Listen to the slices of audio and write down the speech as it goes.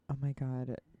my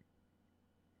God.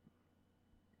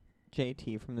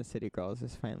 JT from the City Girls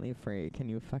is finally free. Can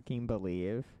you fucking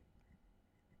believe?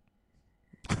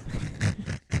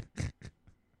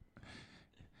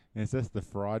 Is this the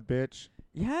fraud bitch?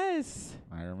 Yes.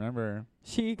 I remember.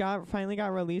 She finally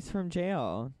got released from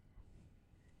jail.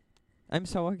 I'm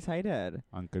so excited.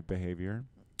 On good behavior.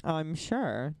 I'm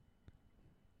sure.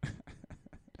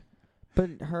 But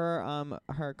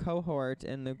her cohort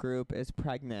in the group is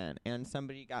pregnant and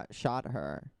somebody shot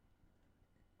her.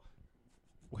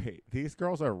 Wait, these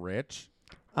girls are rich?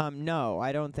 No,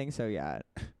 I don't think so yet.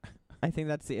 I think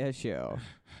that's the issue.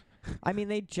 I mean,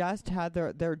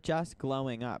 they're just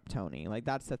glowing up, Tony. Like,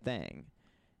 that's the thing.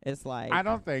 It's like, I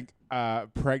don't think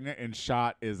pregnant and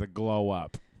shot is a glow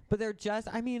up. but they're just,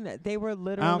 I mean, they were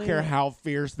literally. I don't care how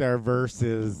fierce their verse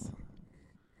is.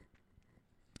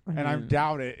 And I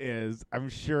doubt it is. I'm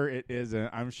sure it isn't.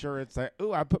 I'm sure it's like,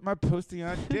 ooh, I put my pussy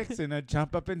on dicks and I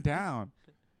jump up and down.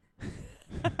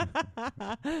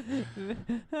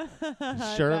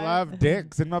 Sure love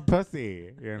dicks in my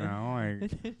pussy, you know,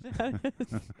 like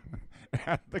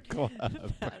at the club.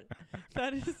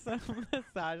 That is so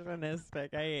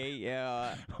misogynistic. I hate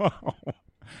you.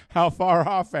 How far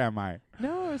off am I?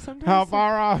 No, sometimes. How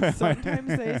far off am I?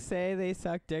 Sometimes they say they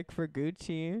suck dick for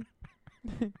Gucci.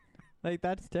 Like,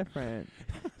 that's different.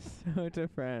 So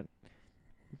different.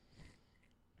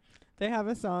 They have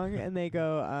a song and they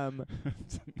go,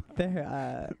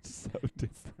 It's so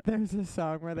different. there's a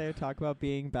song where they talk about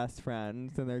being best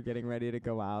friends and they're getting ready to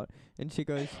go out. And she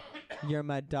goes, "You're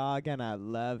my dog and I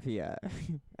love ya."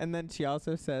 And then she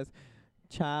also says,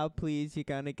 "Child, please, you're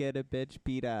gonna get a bitch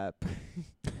beat up."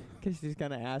 'Cause she's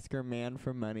gonna ask her man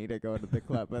for money to go to the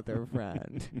club with her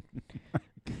friend.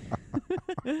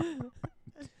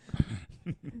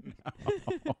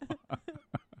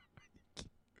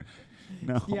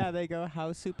 No. Yeah, they go,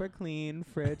 house super clean,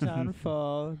 fridge on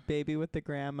full, baby with the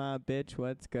grandma, bitch,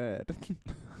 what's good?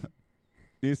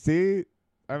 You see?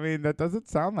 I mean, that doesn't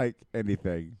sound like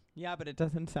anything. Yeah, but it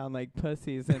doesn't sound like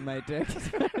pussies and my dick's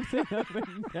bouncing up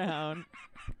and down.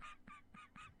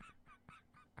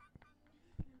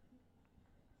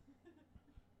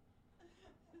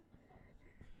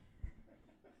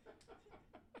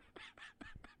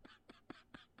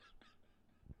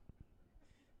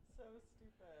 So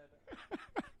stupid.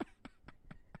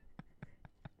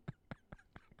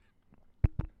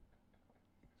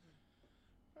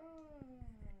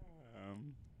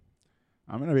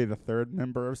 I'm going to be the third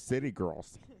member of City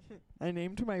Girls. I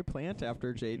named my plant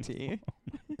after JT.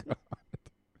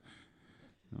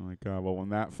 Oh, my God. Well, when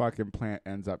that fucking plant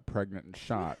ends up pregnant and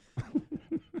shot,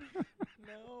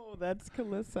 No, that's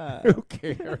Calissa. who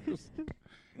cares?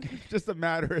 It's just a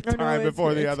matter of Oh, no, time it's-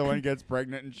 before the it's other one gets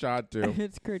pregnant and shot, too.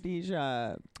 It's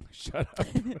Khadijah. Shut up.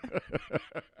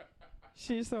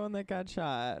 She's the one that got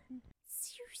shot.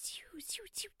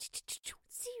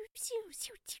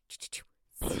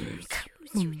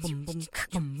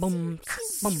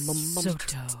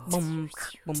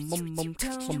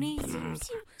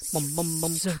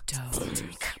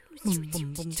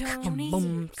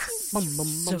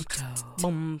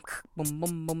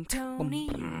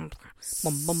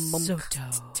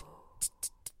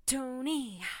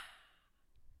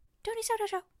 Tony Soto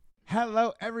Show.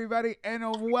 Hello, everybody, and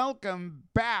welcome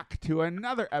back to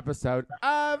another episode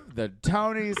of the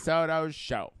Tony Soto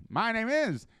Show. My name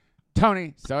is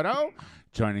Tony Soto.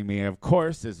 Joining me, of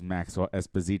course, is Maxwell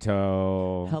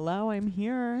Esposito. Hello, I'm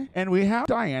here. And we have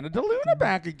Diana DeLuna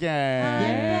back again.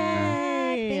 Yay.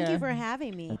 Thank you for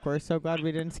having me. We're so glad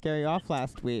we didn't scare you off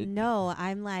last week. No,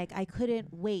 I'm like, I couldn't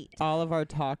wait. All of our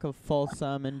talk of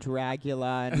Folsom and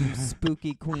Dragula and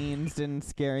spooky queens didn't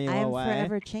scare you I'm away.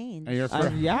 forever changed. And you're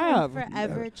Yeah. I'm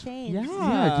forever changed. Yeah.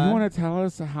 Yeah, do you want to tell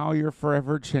us how you're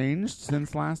forever changed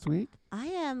since last week? I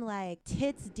am like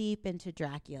tits deep into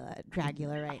Dracula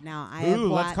right now. I Ooh, have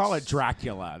let's call it watched-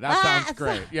 Dracula. That sounds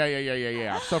great.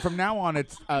 Yeah. So from now on,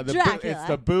 it's Dracula. it's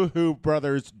the Boohoo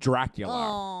Brothers Dracula.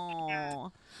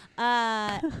 Oh.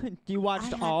 You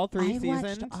watched all three I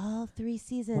seasons? watched all 3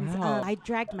 seasons. Wow. I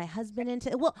dragged my husband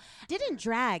into well, didn't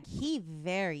drag. He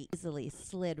very easily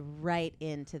slid right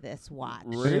into this watch.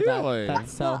 Really?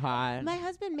 That's so Well, hot. My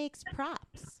husband makes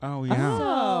props. Oh yeah. So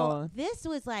Oh. this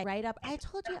was like right up. I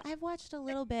told you I've watched a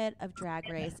little little bit of Drag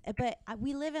Race, but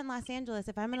we live in Los Angeles.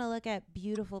 If I'm going to look at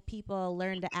beautiful people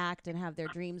learn to act and have their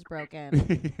dreams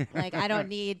broken, like I don't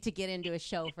need to get into a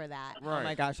show for that. Oh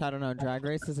my gosh, I don't know. Drag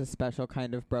Race is a special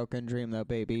kind of broken dream, though,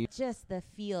 baby. Just the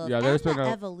field Yeah, and there's the been a-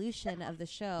 evolution of the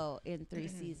show in 3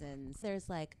 seasons. There's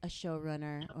like a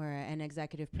showrunner or an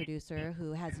executive producer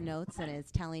who has notes and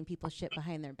is telling people shit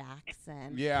behind their backs,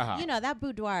 and Yeah. you know that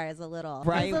boudoir is a little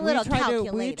Right, it's a little we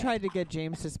calculated. tried to get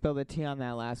James to spill the tea on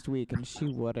that last week, and she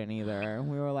wouldn't either.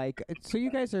 We were like, "So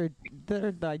you guys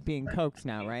they're like being coaxed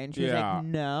now, right?" And she was Yeah. like,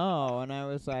 "No," and I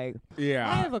was like, "I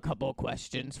Yeah. have a couple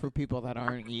questions for people that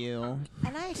aren't you."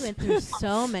 And I went through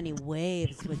so many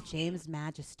waves with James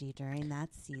Majesty during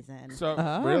that season. So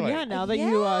Oh really? yeah, now that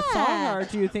you saw Yeah. her,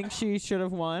 do you think she should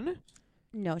have won?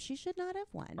 No, she should not have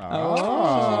won. Oh. She should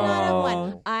not have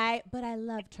won. Oh. But I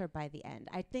loved her by the end.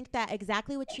 I think that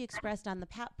exactly what she expressed on the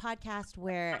podcast,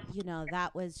 where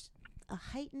that was a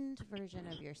heightened version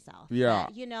of yourself. Yeah.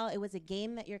 That, it was a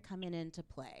game that you're coming in to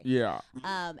play. Yeah.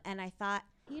 And I thought,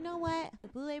 you know what, the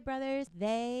Boulet brothers,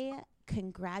 they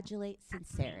congratulate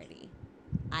sincerity.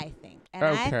 I think. And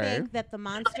I Okay. think that the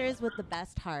monsters with the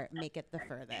best heart make it the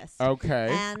furthest. Okay.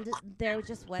 And there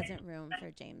just wasn't room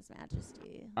for James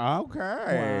Majesty. Okay.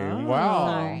 Wow. Well,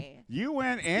 Sorry. you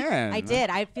went in. I did.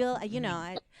 I feel,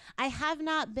 I have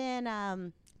not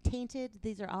been tainted.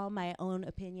 These are all my own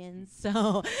opinions,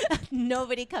 so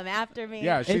nobody come after me.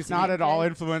 Yeah, she's It's not at all good.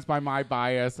 influenced by my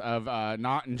bias of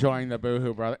not enjoying the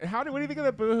Boohoo Brothers. What do you think of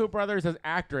the Boohoo Brothers as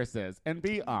actresses? And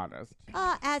be honest.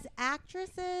 As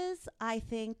actresses, I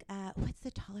think, what's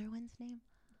the taller one's name?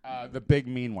 The big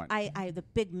mean one. The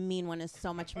big mean one is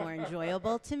so much more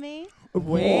enjoyable to me.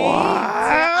 Wait.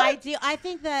 I do. I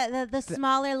think the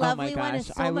smaller, lovely one is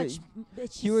gosh, so I much.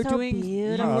 was- She's You were so doing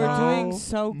beautiful. you were doing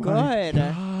so good. You were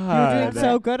doing God.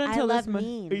 so good I until love this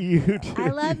mean. You do. I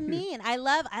love mean. I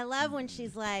love when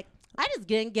she's like, I just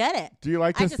didn't get it. Do you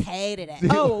like I to just hated it.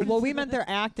 Oh, well, we meant their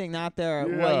acting, not their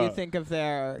what Yeah. you think of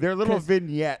their. They're little 'cause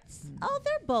vignettes. Oh,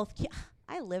 they're both cute.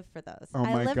 I live for those. Oh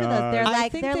I my live for those. They're God. I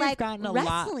like think they're they've like gotten a lot-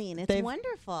 wrestling. It's they've-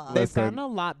 wonderful. They've Listen. gotten a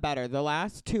lot better. The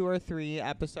last 2 or 3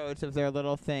 episodes of their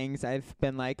little things, I've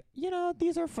been like,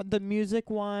 these are the music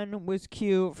one was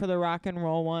cute. For the rock and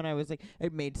roll one, I was like,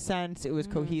 it made sense. It was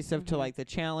cohesive to like the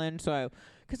challenge. So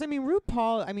because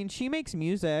RuPaul, she makes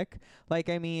music.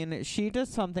 She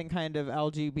does something kind of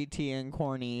LGBT and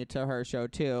corny to her show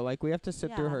too. Like we have to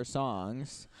sit through Yeah. her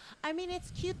songs.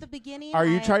 It's cute. The beginning. Are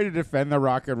you trying to defend the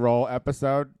rock and roll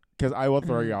episode? Because I will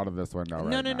throw you out of this one now.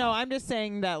 No. I'm just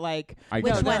saying that I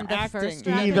Which couldn't. one? The acting. first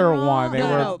rock and Either roll? one. They No,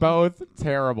 were no. both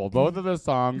terrible. Both of the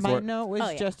songs My were. note was Oh,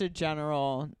 yeah. just a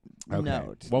general Okay.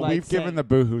 note. Well, like we've given saying- the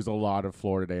Boohoos a lot of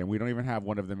floor today, and we don't even have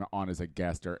one of them on as a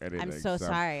guest or anything. I'm so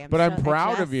sorry. But I'm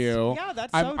proud of you. Yeah,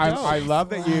 that's I'm, so I'm, dope. I love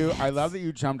that you. Love I it. love that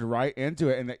you jumped right into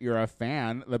it, and that you're a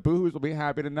fan. The Boohoos will be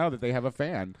happy to know that they have a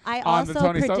fan I on the also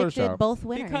Tony Soto predicted show. both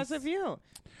winners because of you.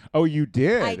 Oh, you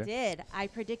did. I did. I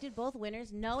predicted both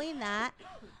winners, knowing that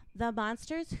the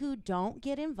monsters who don't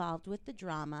get involved with the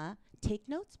drama take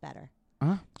notes better.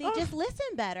 Huh? They just listen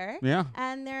better. Yeah.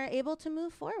 And they're able to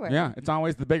move forward. Yeah, it's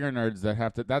always the bigger nerds that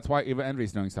have to. That's why Eva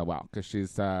Envy's doing so well, because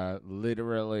she's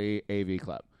literally AV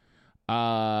Club.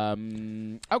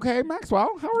 Okay,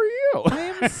 Maxwell, how are you? I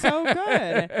am so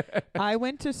good. I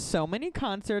went to so many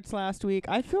concerts last week.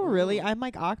 I feel I'm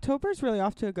like, October's really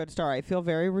off to a good start. I feel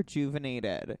very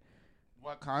rejuvenated.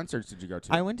 What concerts did you go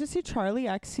to? I went to see Charlie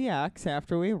XCX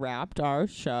after we wrapped our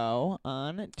show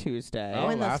on Tuesday. Oh,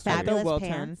 in those last week. fabulous Wilton.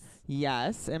 pants.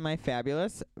 Yes, in my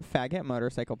fabulous faggot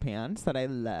motorcycle pants that I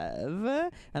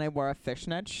love. And I wore a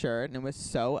fishnet shirt, and it was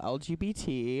so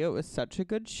LGBT. It was such a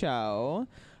good show.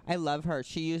 I love her.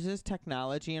 She uses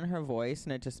technology in her voice,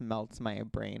 and it just melts my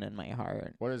brain and my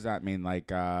heart. What does that mean?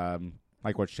 Like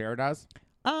what Cher does?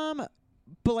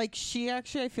 But like she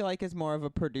actually, I feel like, is more of a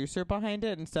producer behind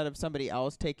it instead of somebody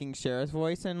else taking Cher's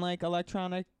voice in like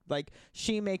electronic. Like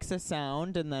she makes a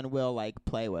sound and then we'll like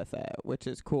play with it, which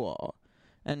is cool.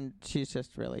 And she's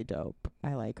just really dope.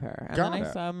 I like her. And Got then I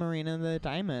it. saw Marina the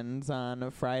Diamonds on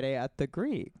a Friday at the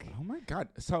Greek. Oh my God!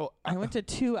 So I went to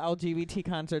 2 LGBT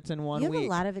concerts in 1 You have week. a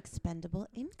lot of expendable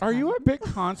income. are you a big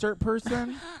concert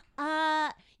person?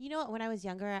 You know what? When I was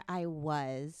younger, I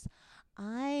was.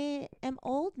 I am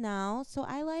old now, so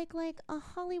I like a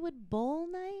Hollywood Bowl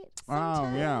night. Oh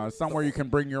yeah, sometimes. somewhere you can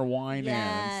bring your wine in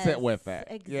and sit with it.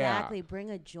 Exactly.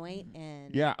 Bring a joint in.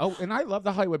 Yeah. Oh, and I love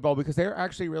the Hollywood Bowl because they're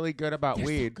actually really good about They're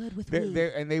so weed. good with They're- weed.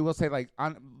 they're- and they will say like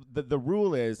on the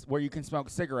rule is where you can smoke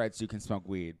cigarettes, you can smoke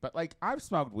weed. But like I've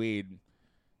smoked weed.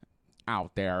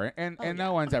 out there, and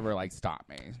no one's ever like stopped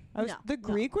me. The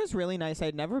Greek was really nice.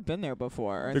 I'd never been there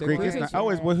before. The Greek is not. Oh,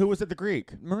 who was at the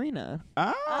Greek? Marina.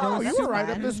 Oh, it you was were right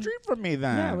fun. up the street from me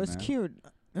then. Yeah, it was cute.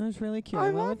 It was really cute. I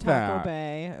We went love to Taco that.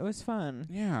 Bay. It was fun.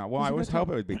 Yeah, well, It was I a was good time.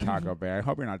 hoping it would be Taco Bay. I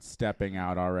hope you're not stepping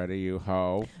out already, you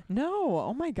hoe. No,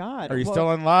 oh my God. Are you Well,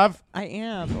 still in love? I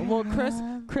am. Well,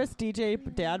 Chris DJ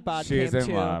Dad Bod She's came in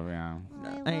too. love, yeah. Oh,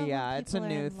 I love when Yeah, it's a people are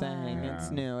new in thing. love.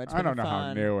 It's new. It's I don't been know how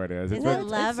fun. new it is. Is It's it been,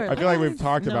 love or I feel like we've love?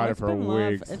 talked No, about it it's for been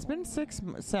love. weeks. It's been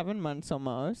 7 months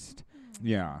almost.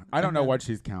 Yeah, I don't know Uh-huh. what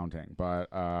she's counting, but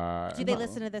Do they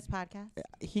listen to this podcast?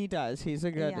 He does. He's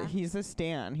a good. Yeah. He's a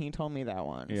stan. He told me that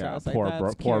once. So I yeah, was like, poor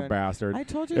that's poor cute. bastard. I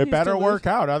told you It he's better work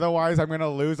out, otherwise I'm gonna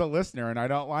lose a listener, and I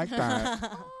don't like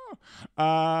that.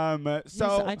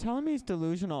 So I tell him he's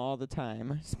delusional all the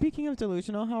time. Speaking of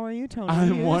delusional, how are you, Tony?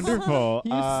 I'm You- wonderful.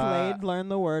 You slayed Learn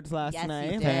the Words last Yes, you night.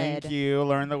 did. Thank you.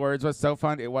 Learn the Words was so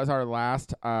fun. It was our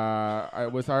last.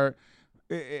 It was our.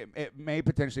 It may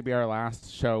potentially be our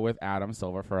last show with Adam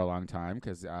Silver for a long time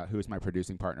because who's my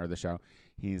producing partner of the show?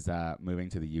 He's moving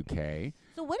to the UK.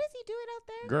 So what is he doing out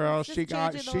there? Girl, He's just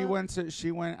changing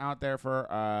she went out there for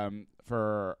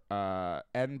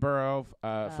Edinburgh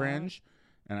Fringe,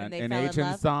 And they an fell in agent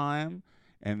love? saw him,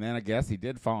 and then I guess he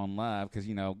did fall in love because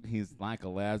he's like a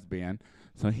lesbian,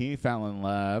 so he fell in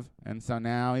love, and so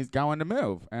now he's going to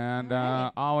move and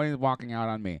Alright. always walking out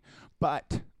on me,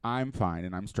 but I'm fine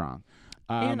and I'm strong.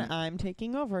 And I'm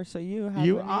taking over, so you have.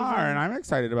 You are, and I'm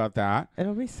excited about that.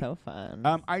 It'll be so fun.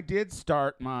 I did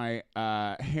start my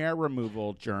hair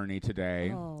removal journey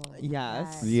today. Oh,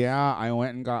 Yes. Yeah, I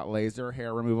went and got laser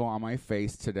hair removal on my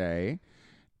face today.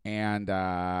 And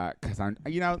because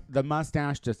the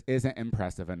mustache just isn't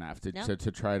impressive enough to No.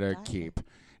 to try to Got it. keep.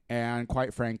 And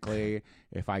quite frankly,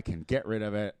 if I can get rid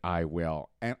of it, I will.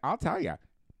 And I'll tell you,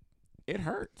 it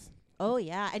hurts. Oh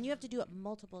yeah, and you have to do it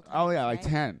multiple times. Oh yeah, like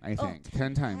right? 10, I Oh, think,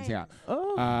 10 times. Yeah.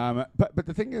 Oh. But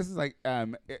the thing is like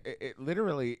it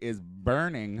literally is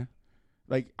burning.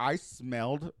 Like I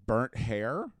smelled burnt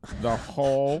hair the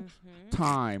whole Mhm.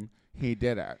 time he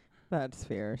did it. That's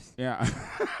fierce. Yeah.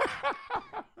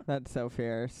 That's so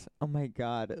fierce. Oh my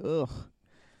God. Ugh.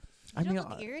 You don't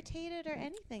look irritated or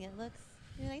anything. It looks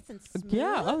nice and smooth.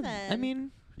 Yeah. Oh, I and- mean,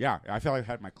 Yeah, I feel like I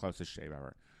had my closest shave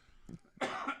ever.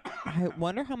 I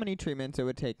wonder how many treatments it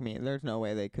would take me. There's no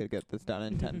way they could get this done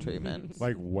in 10 treatments.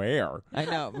 Like where? I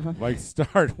know. Like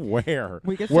start where?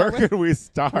 We could Where start with- could we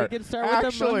start? we could start with the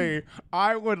Actually,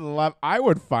 I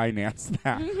would finance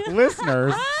that.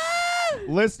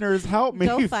 Listeners, help me.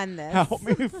 Go fund this. Help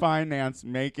me finance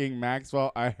making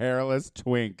Maxwell a hairless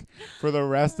twink for the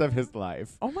rest of his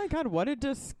life. Oh my God, what a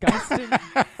disgusting.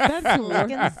 That's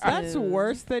Looking that's smooth.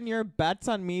 worse than your bets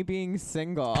on me being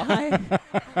single.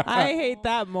 I hate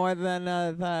that more than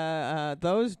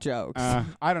those jokes.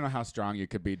 I don't know how strong you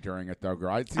could be during it, though,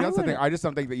 girl. See, I that's the thing. wouldn't- I just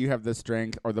don't think that you have the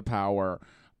strength or the power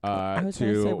I was to.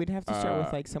 gonna say we'd have to start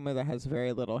with like somewhere that has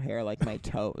very little hair, like my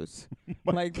toes,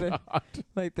 like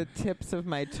the tips of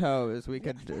my toes. We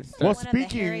could just Well, one speaking-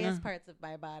 of the hairiest parts of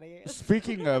my body.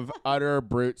 Speaking of utter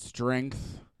brute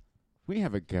strength, we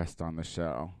have a guest on the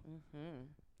show. Mhm.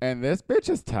 And this bitch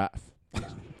is tough.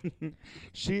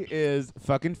 She is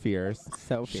fucking fierce.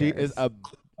 so She is fierce.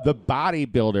 the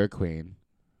bodybuilder queen.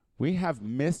 We have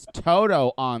Miss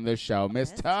Toto on the show.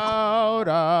 Miss Miss Toto.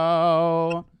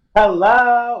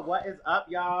 Hello, what is up,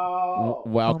 y'all?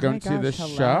 Welcome my to the gosh,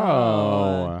 hello.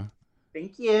 show.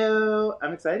 Thank you.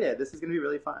 I'm excited. This is gonna be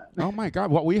really fun. Oh my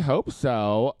God! Well, we hope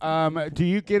so. Do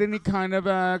you get any kind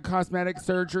of cosmetic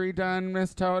surgery done,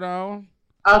 Miss Toto?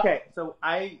 Okay, so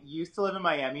I used to live in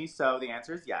Miami, so the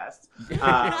answer is yes.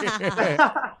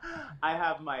 I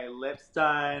have my lips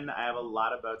done. I have a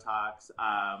lot of Botox,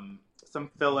 some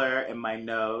filler in my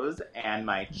nose and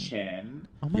my chin.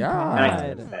 Oh my Yeah. And I God.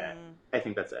 think that's it. I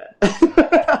think that's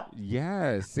it.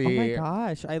 Yes. Oh my See.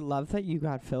 gosh, I love that you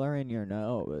got filler in your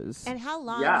nose. And how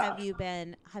long Yeah. have you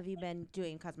been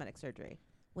doing cosmetic surgery?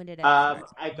 When did it I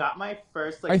start? got my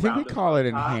first like. I think we round of call it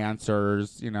Botox.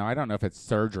 enhancers. You know, I don't know if it's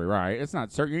surgery, right? It's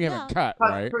not surgery. You No. haven't cut, Pro-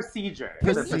 right? Procedure.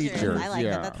 Procedures, I like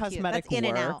yeah. that. That's cute. Cosmetic That's in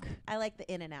and out. work. I like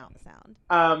the in and out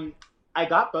sound. I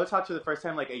got Botox for the first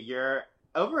time like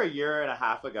over a year and a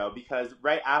half ago because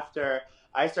right after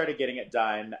I started getting it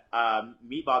done,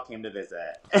 Meatball came to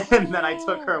visit, and then I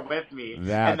took her with me,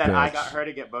 That and then I bitch. got her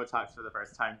to get Botox for the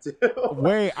first time too.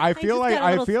 Wait, I feel like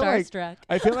starstruck.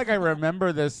 I feel like I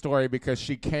remember this story because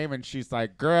she came and she's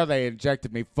like, "Girl, they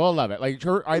injected me full of it." Like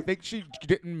I think she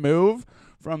didn't move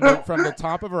from the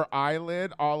top of her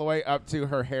eyelid all the way up to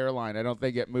her hairline. I don't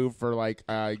think it moved for like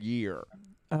a year.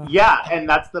 Yeah, and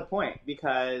that's the point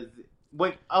because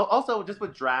Also just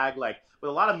with drag, like with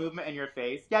a lot of movement in your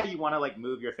face, yeah, you want to like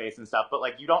move your face and stuff, but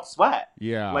like you don't sweat.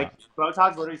 Yeah. Like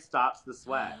Botox literally stops the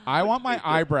sweat. I which want my is-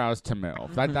 eyebrows to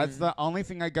move. That's the only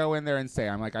thing I go in there and say.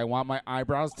 I'm like, I want my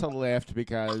eyebrows to lift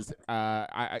because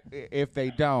if they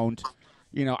don't,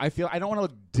 I feel I don't want to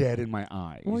look dead in my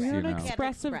eyes. Well, you're you an know?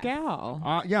 expressive Express.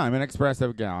 gal. Yeah, I'm an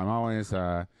expressive gal. I'm always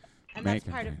And that's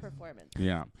making part of things. performance.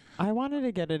 Yeah. I wanted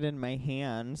to get it in my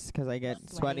hands because I get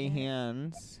sweaty Sweaty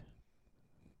hands.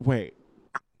 Wait.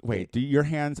 Do your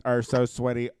hands are so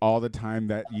sweaty all the time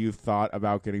that you've thought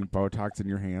about getting Botox in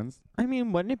your hands? I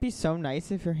mean, wouldn't it be so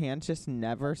nice if your hands just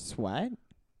never sweat?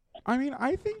 I mean,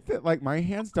 I think that like my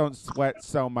hands don't sweat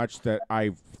so much that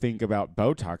I think about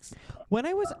Botox. When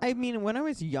I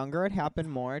was younger, it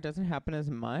happened more. It doesn't happen as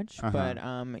much, Uh-huh. but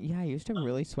yeah, I used to have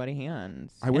really sweaty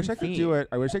hands. I wish and I could feet. do it.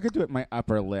 I wish I could do it my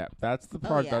upper lip. That's the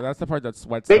part. yeah. That's the part that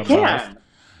sweats They the can. most.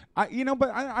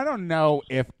 But I don't know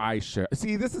if I should.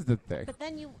 See, this is the thing. But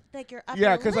then you like your upper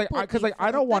Yeah, because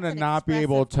I don't want to not be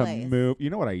able to move. move. You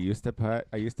know what I used to put?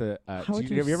 I used to. How would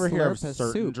have you you ever hear of slurp a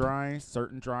Certain soup? Dry?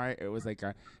 Certain Dry. It was like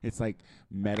it's like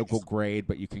medical grade,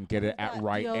 but you can get it at What,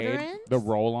 Rite Aid. deodorant? The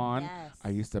roll on. Yes. I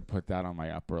used to put that on my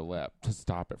upper lip to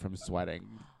stop it from sweating.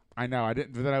 I know I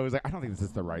didn't. But then I was like, I don't think this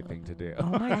is the right thing to do. Oh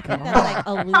my I think god! that's like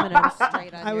aluminum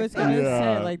straight on I your was gonna face.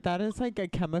 Yeah. say like that is like a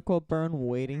chemical burn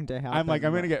waiting to happen. I'm like,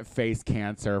 I'm gonna get face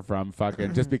cancer from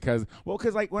fucking just because. Well,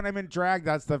 because like when I'm in drag,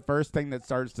 that's the first thing that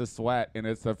starts to sweat, and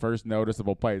it's the first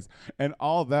noticeable place. And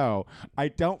although I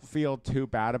don't feel too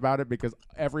bad about it, because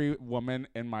every woman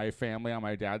in my family on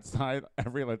my dad's side,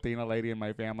 every Latina lady in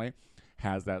my family,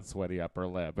 has that sweaty upper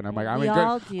lip, and I'm like, I'm We in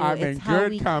all good. do. I'm in It's how we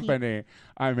good keep- company.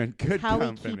 I'm in good How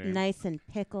company. we keep nice and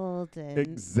pickled and,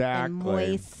 Exactly. and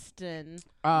moist and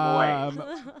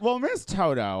Well, Miss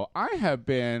Toto, I have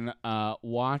been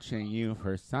watching you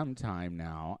for some time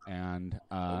now, and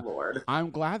Oh, Lord.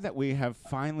 I'm glad that we have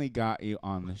finally got you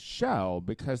on the show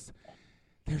because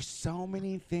there's so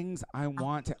many things I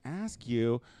want to ask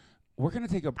you. We're going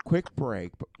to take a quick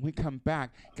break, but when we come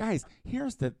back, guys,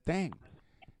 here's the thing.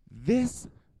 This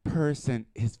person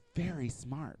is very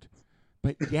smart,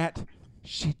 but yet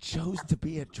she chose to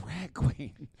be a drag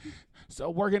queen. So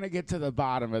we're going to get to the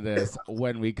bottom of this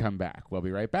when we come back. We'll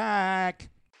be right back.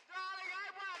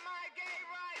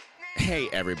 Hey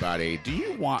everybody, do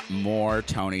you want more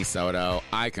Tony Soto?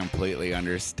 I completely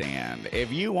understand.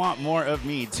 If you want more of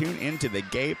me, tune into the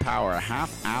Gay Power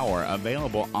Half Hour,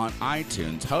 available on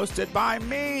iTunes, hosted by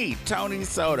me, Tony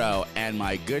Soto, and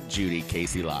my good Judy,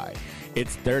 Casey Lai.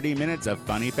 It's 30 minutes of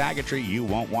funny faggotry you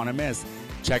won't want to miss.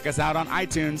 Check us out on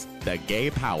iTunes, the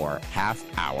Gay Power Half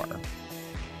Hour.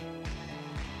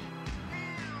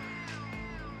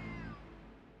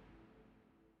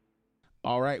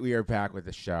 All right, we are back with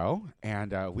the show,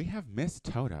 and we have Miss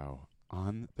Toto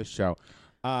on the show.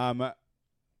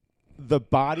 The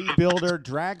bodybuilder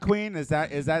drag queen, is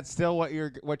that still what you're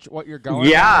going?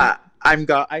 Yeah,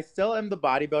 I still am the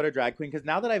bodybuilder drag queen because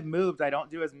now that I've moved, I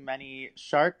don't do as many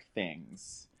shark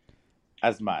things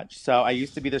as much. So I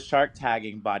used to be the shark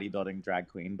tagging bodybuilding drag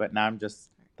queen, but now I'm just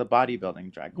the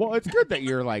bodybuilding drag queen. Well, it's good that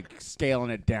you're like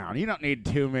scaling it down. You don't need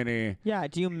too many. Yeah.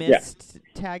 Do you miss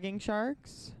tagging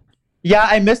sharks? Yeah,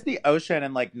 I miss the ocean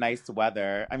and like nice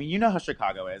weather. I mean, you know how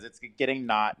Chicago is. It's getting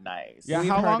not nice. Yeah, We've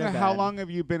how heard of how that. long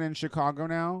have you been in Chicago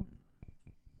now?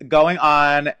 Going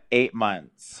on 8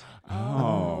 months.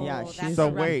 Oh. Yeah, that's she's So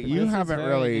rough. wait, This you is haven't very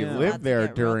really new. About lived to there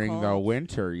get real during the cold.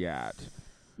 winter yet.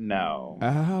 No.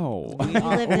 Oh. We You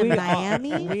lived in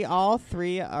Miami? We all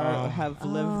three Oh. have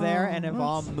lived there and have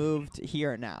all Let's- moved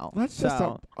here now. Let's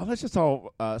just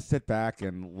all sit back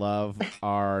and love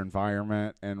our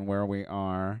environment and where we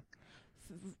are.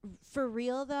 For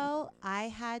real though, I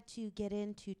had to get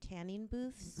into tanning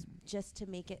booths just to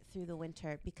make it through the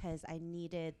winter because I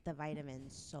needed the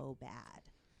vitamins so bad.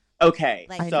 Okay,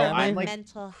 Like I so know. for I'm my like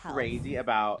mental health. crazy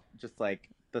about just like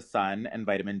the sun and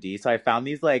vitamin D. So I found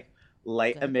these like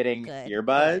light emitting good,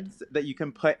 earbuds that you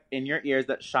can put in your ears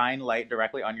that shine light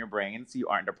directly on your brain so you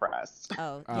aren't depressed.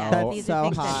 Oh, Oh. yeah. That's these so are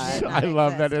things that hot. did I not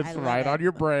love that exist. it's I love right it. on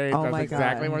your brain. Oh That's my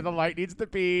exactly God. where the light needs to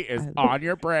be, is I- on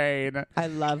your brain. I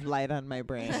love light on my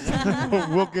brain.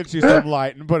 We'll get you some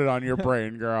light and put it on your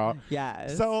brain, girl.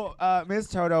 Yes. So, Ms.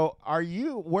 Toto,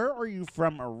 where are you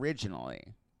from originally?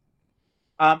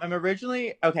 I'm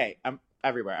originally I'm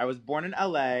everywhere. I was born in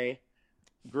LA,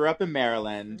 grew up in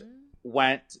Maryland,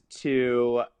 went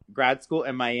to grad school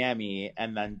in Miami,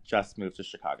 and then just moved to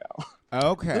Chicago.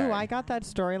 Okay. Ooh, I got that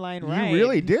storyline right. You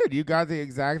really did. You got the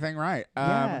exact thing right.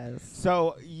 Yes.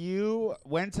 So you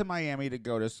went to Miami to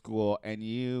go to school, and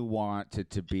you wanted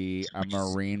to be a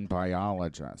marine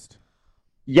biologist.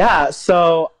 Yeah,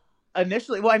 so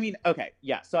initially, well, I mean, okay,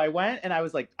 yeah. So I went and I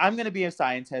was like, I'm gonna be a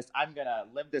scientist. I'm gonna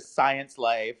live this science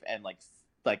life and like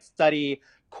study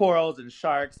corals and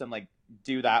sharks and like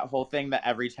do that whole thing that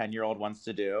every 10-year-old wants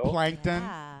to do. Plankton.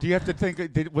 Yeah. Do you have to think?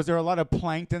 Was there a lot of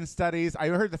plankton studies? I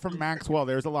heard that from Maxwell.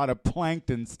 There's a lot of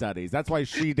plankton studies. That's why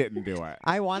she didn't do it.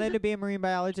 I wanted to be a marine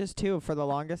biologist too for the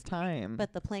longest time.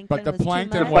 But the plankton But the was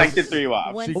plankton too much. Plankton threw you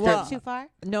off. One She step could- too far?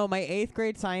 No, my 8th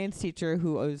grade science teacher,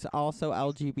 who was also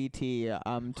LGBT,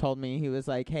 told me, he was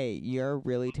like, "Hey, you're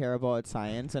really terrible at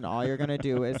science, and all you're gonna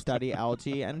do is study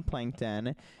algae and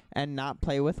plankton, and not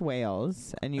play with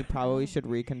whales, and you probably should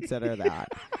reconsider that."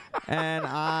 And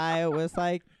I was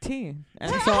like, "T,"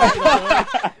 and so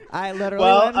I literally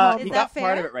Well, went home. Is you that got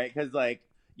part fair? of it right because like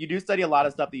you do study a lot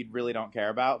of stuff that you really don't care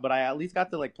about, but I at least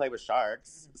got to like play with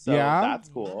sharks, so Yeah? that's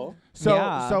cool. So,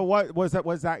 Yeah. so what was that?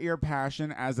 Was that your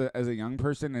passion as a young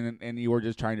person, and you were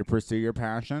just trying to pursue your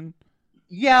passion?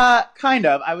 Yeah, kind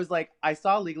of. I was like, I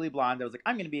saw Legally Blonde. I was like,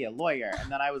 I'm going to be a lawyer.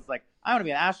 And then I was like, I want to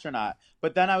be an astronaut.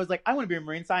 But then I was like, I want to be a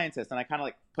marine scientist. And I kind of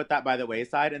like put that by the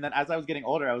wayside. And then as I was getting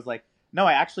older, I was like, no,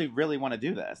 I actually really want to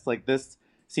do this. Like, this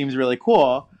seems really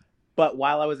cool. But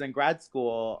while I was in grad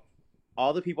school,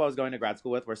 all the people I was going to grad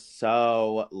school with were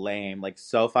so lame, like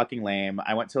so fucking lame.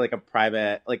 I went to like a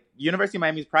private, like University of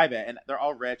Miami's private, and they're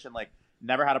all rich and like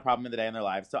never had a problem in the day in their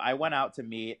lives. So I went out to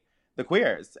meet the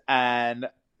queers, and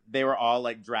they were all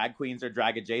like drag queens or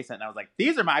drag adjacent. And I was like,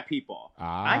 these are my people.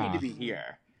 I need to be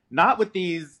here, not with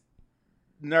these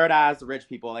nerd ass rich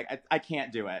people. Like I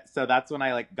can't do it. So that's when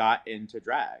I like got into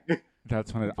drag.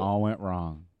 That's when it all went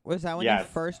wrong. Was that when you Yes.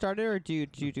 first started, or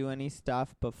did you do any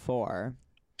stuff before?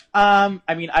 I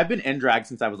mean, I've been in drag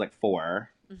since I was like 4.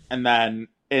 And then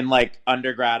in like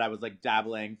undergrad, I was like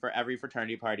dabbling. For every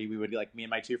fraternity party, we would like, me and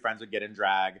my 2 friends would get in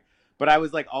drag. But I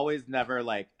was like always never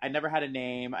like, I never had a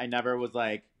name. I never was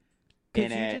like in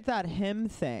Because you it. did that hymn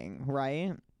thing,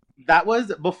 right? That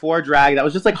was before drag. That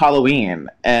was just like Halloween.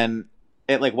 And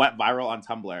it like went viral on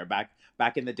Tumblr back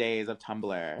in the days of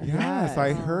Tumblr. Yes, I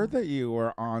Yes. heard that you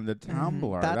were on the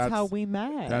Tumblr. That's how we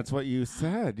met. That's what you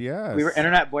said. Yes, We were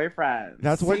internet boyfriends.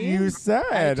 That's what See? you said.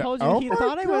 I told you oh he my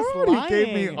thought I was God, He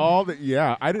gave me lying. all the.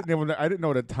 Yeah, I didn't know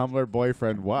what a Tumblr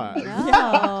boyfriend was.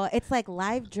 No, it's like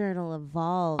LiveJournal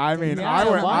evolved. I mean, Yeah, I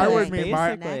would it I was, would meet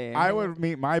my basically. I would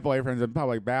meet my boyfriends in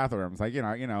public bathrooms, like you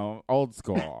know, old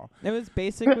school. It was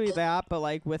basically that, but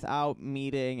like without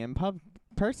meeting in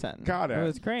person. Got it. It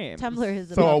was great. Tumblr is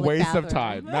So a public waste of bathroom.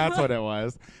 time. That's what it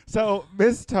was. So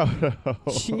Miss Toto,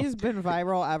 She's been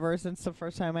viral ever since the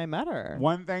first time I met her.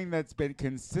 one thing that's been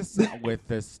consistent with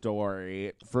this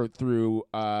story through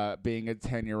being a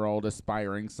 10-year-old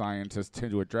aspiring scientist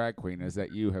to a drag queen is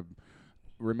that you have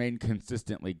remained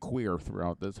consistently queer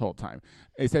throughout this whole time.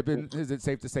 Is it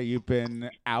safe to say you've been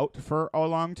out for a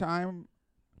long time?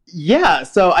 Yeah,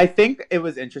 so I think it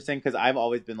was interesting because I've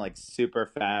always been like super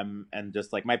femme and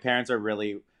just like my parents are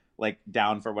really like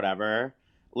down for whatever.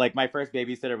 Like my first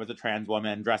babysitter was a trans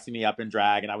woman dressing me up in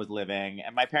drag and I was living.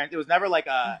 And my parents, it was never like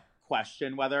a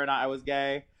question whether or not I was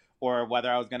gay or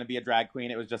whether I was going to be a drag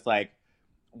queen. It was just like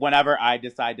whenever I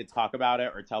decide to talk about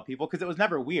it or tell people, because it was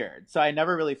never weird. So I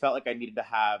never really felt like I needed to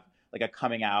have like a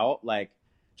coming out. Like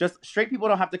just straight people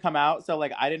don't have to come out. So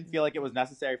like I didn't feel like it was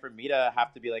necessary for me to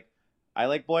have to be like, I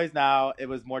like boys now. It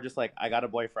was more just like I got a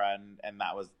boyfriend, and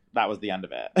that was the end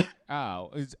of it.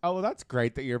 Oh, that's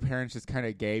great that your parents just kind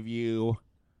of gave you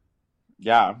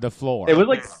Yeah, the floor. it was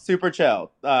like super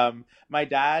chill. My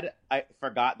dad, I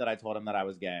forgot that I told him that I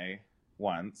was gay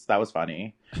once. That was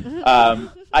funny.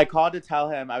 I called to tell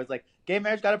him I was like, gay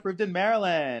marriage got approved in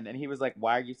Maryland, and he was like,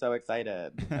 why are you so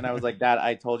excited? And I was like, Dad,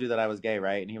 I told you that I was gay,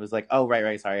 right? And he was like, oh,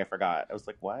 right, sorry, I forgot. I was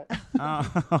like, what?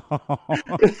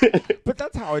 But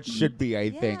that's how it should be, I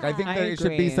think. I think I that it should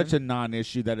be agree. such a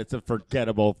non-issue that it's a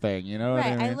forgettable thing, you know what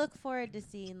Right. I I mean? look forward to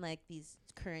seeing like these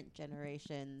current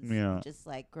generations Yeah. just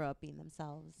like grow up being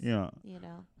themselves. Yeah. You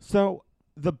know. So,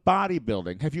 the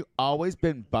bodybuilding, have you always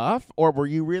been buff or were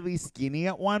you really skinny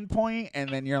at one point and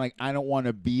then you're like, I don't want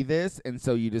to be this, and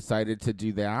so you decided to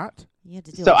do that? You had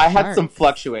to do So it I had some sharp.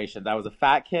 fluctuations. I was a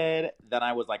fat kid, then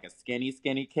I was like a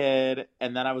skinny kid,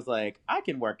 and then I was like, I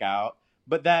can work out.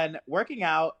 But then working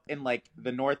out in like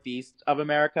the Northeast of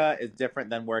America is different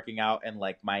than working out in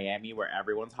like Miami where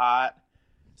everyone's hot.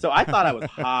 So I thought I was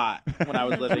hot when I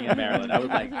was living in Maryland. I was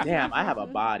like, damn, I have a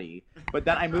body. But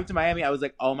then I moved to Miami. I was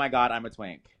like, oh my God, I'm a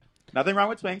twink. Nothing wrong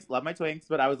with twinks. Love my twinks.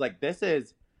 But I was like, this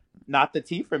is not the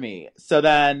tea for me. So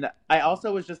then I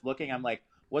also was just looking, I'm like,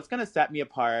 what's going to set me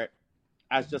apart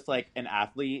as just like an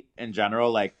athlete in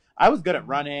general? Like I was good at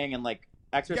running and like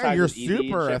exercise. Yeah, you're was easy and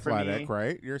super shit for me. athletic,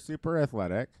 right? You're super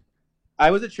athletic. I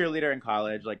was a cheerleader in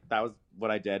college. Like that was what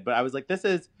I did. But I was like, this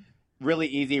is really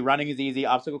easy. Running is easy.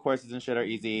 Obstacle courses and shit are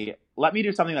easy. Let me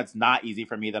do something that's not easy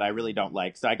for me that I really don't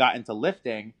like. So I got into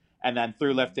lifting, and then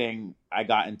through lifting, I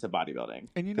got into bodybuilding.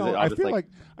 And you 'Cause know, it all I just, feel like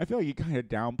you kind of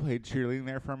downplayed cheerleading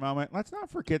there for a moment. Let's not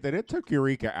forget that it took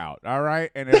Eureka out. All right,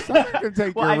 and if someone can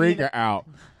take Well, I mean- Eureka out,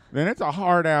 then it's a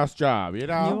hard ass job. You You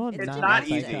know. will It's it's not not let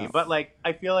that easy, go. but like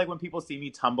I feel like when people see me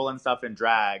tumble and stuff in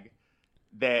drag,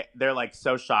 they're like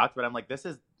so shocked. But I'm like, this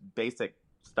is basic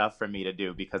stuff for me to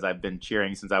do because I've been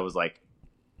cheering since I was like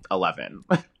 11.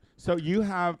 So you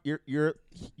have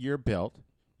you're built.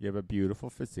 You have a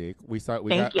beautiful physique. We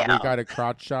Thank you. got a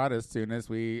crotch shot as soon as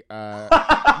we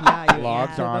Yeah, you logged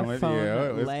answer on the with phone, you.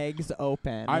 It was- legs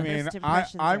open. I mean, First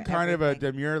impressions I'm are kind of a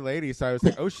everything. demure lady, so I was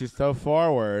like, oh, she's so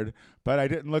forward, but I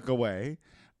didn't look away.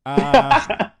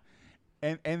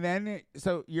 And then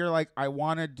so you're like, I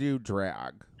want to do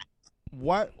drag.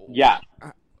 What? Yeah.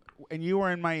 And you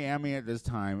were in Miami at this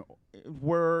time.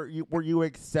 Were you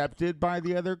accepted by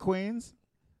the other queens?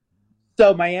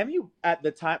 So Miami at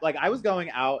the time, like I was going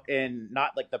out in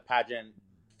not like the pageant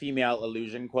female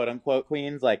illusion quote unquote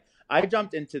queens. Like I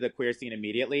jumped into the queer scene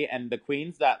immediately, and the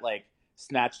queens that like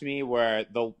snatched me were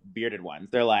the bearded ones.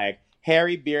 They're like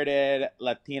hairy bearded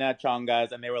Latina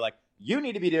chongas, and they were like, "You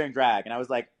need to be doing drag," and I was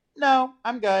like, "No,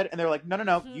 I'm good." And they were like,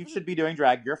 "No, you should be doing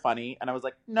drag. You're funny," and I was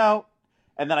like, "No."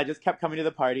 And then I just kept coming to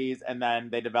the parties, and then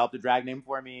they developed a drag name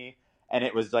for me. And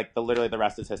it was like literally the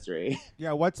rest is history.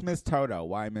 Yeah. What's Miss Toto?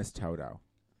 Why Miss Toto?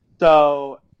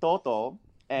 So, Toto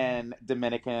in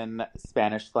Dominican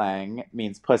Spanish slang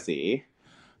means pussy.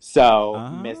 So,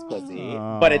 Miss Pussy.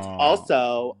 But it's Oh.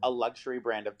 also a luxury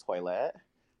brand of toilet.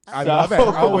 I So- love it.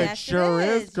 Oh, it Yes, it sure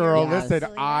is, is. girl. You're Listen,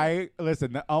 absolutely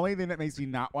listen. The only thing that makes me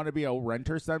not want to be a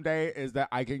renter someday is that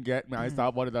I can get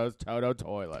myself one of those Toto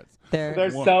toilets, They're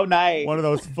One- so nice. one of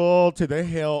those full to the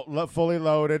hilt, fully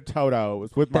loaded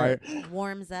Totos with my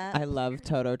Warms up. I love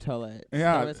Toto Toilet.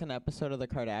 Yeah. There was an episode of the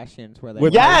Kardashians where they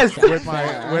with Yes! my, with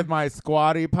my with my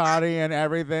squatty potty and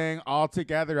everything all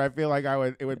together. I feel like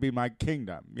it would be my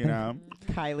kingdom. You know.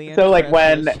 Kylie and So, like, Chris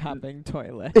when- were shopping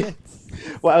toilets.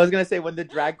 Well, I was going to say when the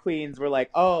drag queens were like,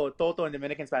 oh, Toto in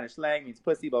Dominican Spanish slang means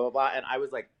pussy, blah, blah, blah. And I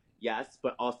was like, yes,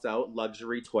 but also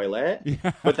luxury toilet.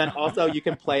 Yeah. But then also you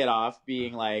can play it off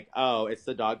being like, oh, it's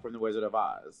the dog from the Wizard of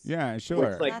Oz. Yeah, sure.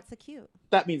 Which, like, That's so cute.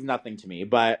 that means nothing to me,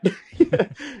 but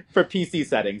for PC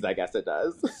settings, I guess it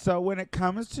does. So when it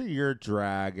comes to your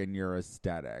drag and your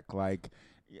aesthetic, like,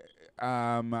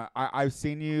 I've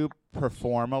seen you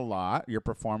perform a lot. Your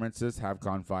performances have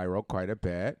gone viral quite a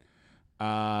bit.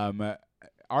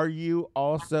 Are you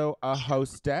also a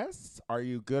hostess? Are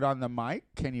you good on the mic?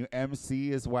 Can you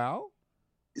MC as well?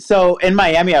 So in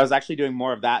Miami, I was actually doing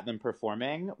more of that than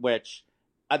performing, which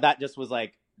that just was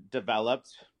like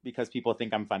developed because people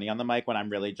think I'm funny on the mic when I'm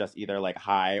really just either like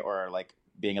high or like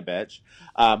being a bitch.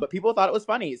 But people thought it was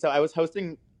funny. So I was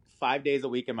hosting 5 days a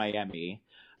week in Miami,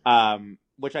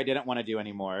 which I didn't want to do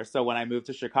anymore. So when I moved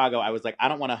to Chicago, I was like, I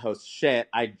don't want to host shit.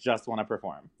 I just want to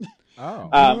perform.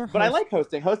 Oh. You were But I like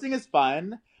hosting. Hosting is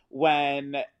fun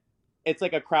when it's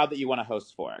like a crowd that you want to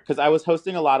host for. Because I was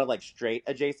hosting a lot of like straight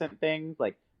adjacent things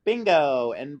like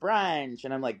bingo and brunch.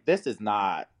 And I'm like, this is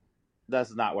not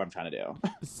what I'm trying to do.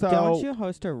 So Don't you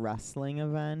host a wrestling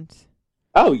event?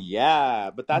 Oh, yeah.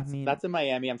 But that's mean- that's in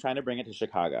Miami. I'm trying to bring it to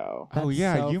Chicago. Oh That's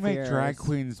yeah, so you make drag fierce.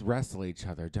 queens wrestle each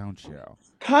other, don't you?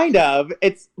 Kind of.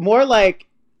 It's more like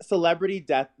celebrity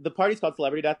death. The party's called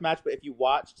Celebrity Deathmatch. But if you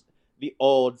watched the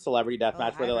old Celebrity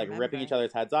Deathmatch where I they're like ripping remember. each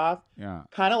other's heads off, Yeah.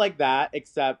 kind of like that,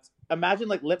 except imagine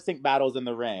like lip sync battles in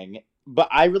the ring. But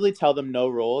I really tell them no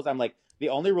rules. I'm like, the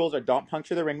only rules are don't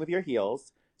puncture the ring with your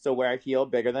heels. So wear a heel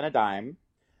bigger than a dime.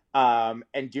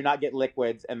 And do not get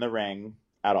liquids in the ring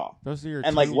at all. Those are your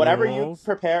And two like whatever rules. you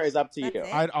prepare is up to That's you.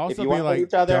 it. I'd also you be want to like,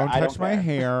 each other, don't I touch don't my care.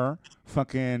 hair.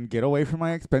 Fucking get away from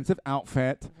my expensive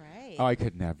outfit. Right. Oh, I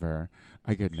could never.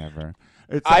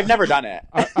 It's I've never done it.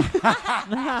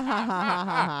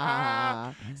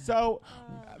 So,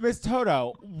 Miss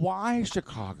Toto, why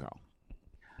Chicago?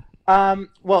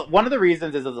 Well, one of the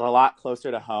reasons is it's a lot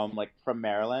closer to home, like from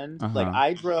Maryland. Uh-huh. Like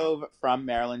I drove from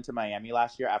Maryland to Miami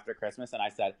last year after Christmas, and I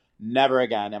said, never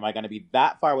again am I going to be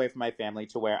that far away from my family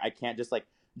to where I can't just like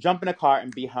jump in a car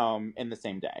and be home in the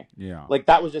same day. Yeah. Like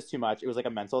that was just too much. It was like a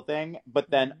mental thing. But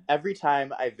then every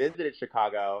time I visited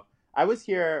Chicago, I was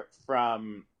here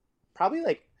from probably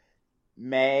like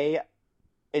May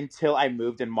until I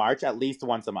moved in March, at least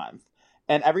once a month.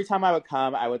 And every time I would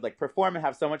come, I would like perform and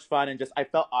have so much fun, and just I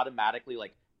felt automatically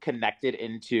like connected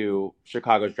into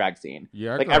Chicago's drag scene.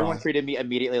 Yeah, like girl. everyone treated me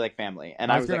immediately like family,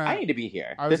 and I was like, I need to be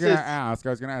here. I was gonna ask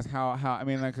how I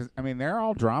mean, like, 'cause, I mean, they're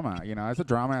all drama. You know, it's a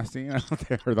drama scene out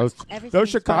there. Those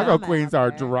Chicago drama queens out are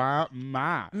there.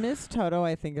 drama. Miss Toto,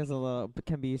 I think, is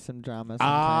can be some drama sometimes.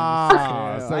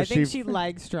 Ah, too. so I think she- she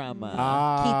likes drama.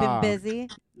 Keep him busy.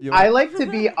 You I like to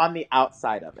be on the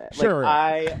outside of it. Sure.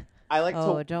 Like, I like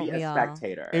Oh, to don't be we a all?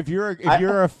 spectator. If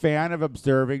you're a fan of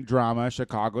observing drama,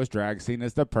 Chicago's drag scene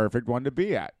is the perfect one to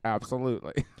be at.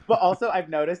 Absolutely. But also, I've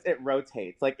noticed it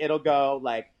rotates. Like, it'll go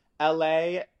like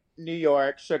LA, New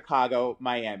York, Chicago,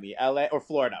 Miami, LA, or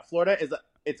Florida. Florida is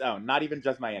its own, not even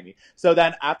just Miami. So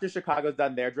then after Chicago's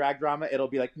done their drag drama, it'll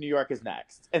be like New York is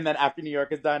next. And then after New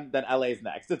York is done, then LA's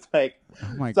next. It's like,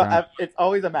 Oh my so god. it's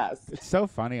always a mess. It's so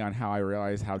funny on how I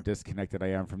realize how disconnected I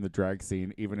am from the drag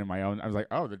scene, even in my own. I was like,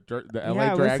 oh, the Yeah, LA it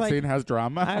was drag like- scene has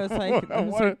drama. I was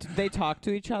like, they talk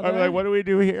to each other. I'm like, what do we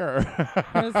do here?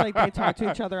 I was like, they talk to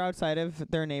each other outside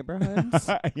of their neighborhoods.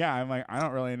 Yeah, I'm like, I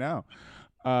don't really know.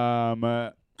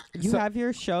 You So- have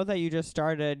your show that you just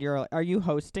started. Are you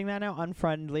hosting that now?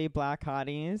 Unfriendly Black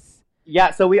Hotties.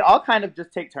 Yeah, so we all kind of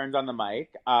just take turns on the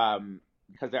mic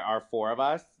because there are 4 of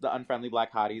us. The Unfriendly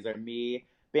Black Hotties are me,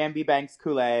 Bambi Banks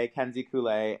Coulee, Kenzie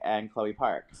Coulee, and Chloe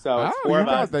Park. So it's 4 of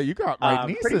us. you got my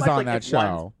Pretty nieces much, on like, that if show.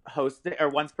 One's hosting or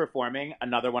one's performing,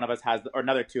 another one of us has, or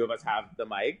another 2 of us have the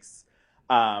mics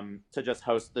to just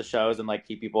host the shows and like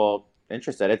keep people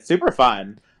interested. It's super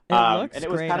fun. It looks And it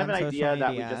was great kind of on an idea social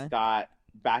that we media. just got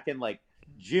back in like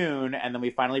June, and then we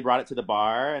finally brought it to the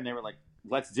bar, and they were like,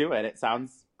 "Let's do it." It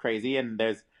sounds crazy, and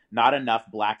there's not enough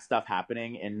Black stuff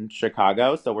happening in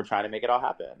Chicago, so we're trying to make it all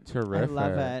happen. Terrific. I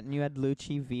love it. And you had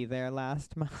Lucci V there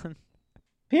last month.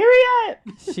 Period.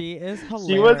 She is hilarious.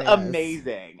 She was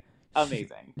amazing.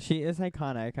 Amazing. She is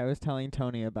iconic. I was telling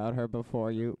Tony about her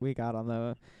before we got on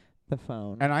the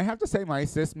phone. And I have to say, my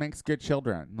sis makes good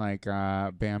children. Like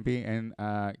Bambi and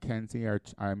Kenzie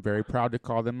I'm very proud to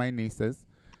call them my nieces.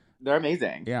 They're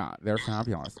amazing. Yeah, they're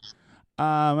fabulous.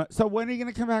 So when are you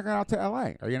going to come back out to LA?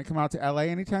 Are you going to come out to LA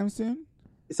anytime soon?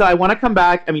 So I want to come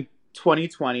back. I mean,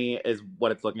 2020 is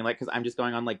what it's looking like because I'm just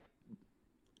going on like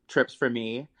trips for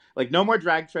me. Like no more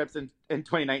drag trips in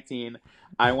 2019.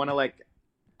 I want to like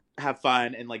have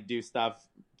fun and like do stuff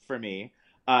for me.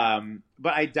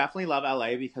 But I definitely love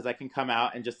LA because I can come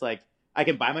out and just like I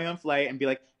can buy my own flight and be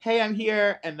like, "Hey, I'm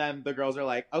here," and then the girls are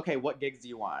like, "Okay, what gigs do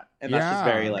you want?" And that's just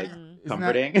very like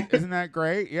comforting. Isn't that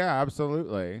great? Yeah,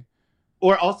 absolutely.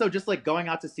 Or also just like going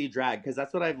out to see drag because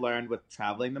that's what I've learned with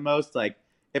traveling the most. Like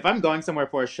if I'm going somewhere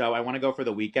for a show, I want to go for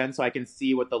the weekend so I can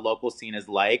see what the local scene is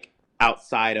like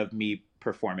outside of me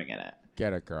performing in it.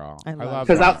 Get it, girl. I love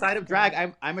Because that. outside of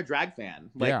drag, I'm a drag fan.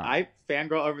 Like Yeah. I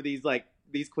fangirl over these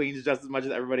queens just as much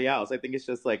as everybody else. I think it's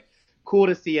just like cool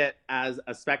to see it as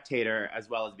a spectator as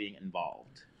well as being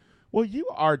involved. Well, you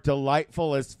are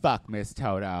delightful as fuck, Miss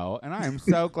Toto, and I am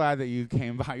so glad that you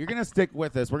came by. You're going to stick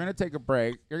with us. We're going to take a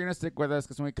break. You're going to stick with us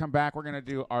because when we come back, we're going to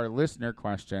do our listener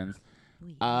questions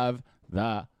of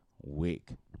the week.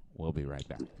 We'll be right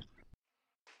back.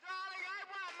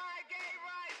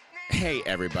 Hey,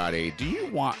 everybody. Do you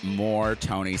want more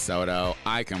Tony Soto?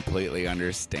 I completely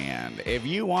understand. If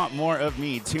you want more of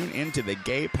me, tune into the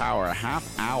Gay Power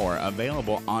Half Hour,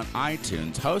 available on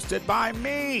iTunes, hosted by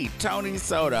me, Tony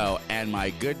Soto, and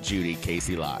my good Judy,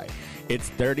 Casey Lai. It's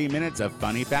 30 minutes of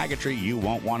funny faggotry you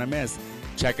won't want to miss.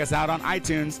 Check us out on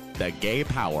iTunes, the Gay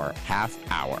Power Half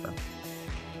Hour.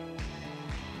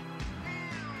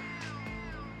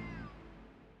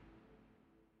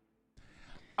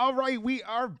 All right, we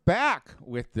are back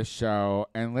with the show.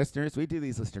 And listeners, we do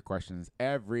these listener questions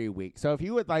every week. So if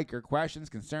you would like your questions,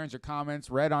 concerns, or comments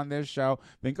read on this show,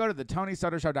 then go to the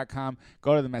TonySotoShow.com,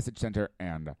 go to the message center,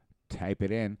 and type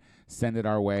it in. Send it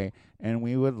our way, and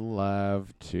we would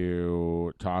love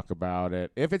to talk about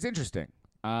it if it's interesting.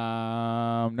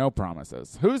 No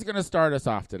promises. Who's going to start us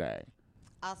off today?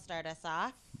 I'll start us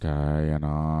off.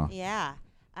 Diana. Yeah.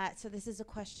 So this is a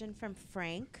question from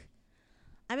Frank.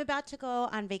 I'm about to go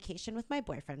on vacation with my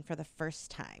boyfriend for the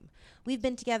first time. We've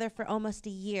been together for almost a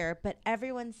year, but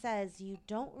everyone says you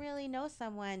don't really know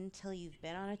someone till you've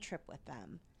been on a trip with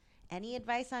them. Any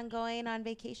advice on going on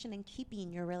vacation and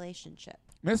keeping your relationship?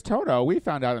 Miss Toto, we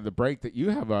found out in the break that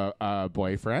you have a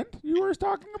boyfriend you were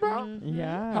talking about.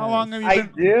 Yeah. How long have you I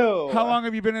been? do. How long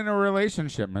have you been in a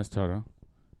relationship, Miss Toto?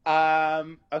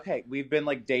 Okay, we've been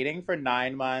like dating for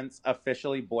 9 months,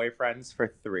 officially boyfriends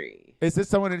for 3. Is this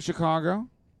someone in Chicago?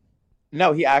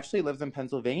 No, he actually lives in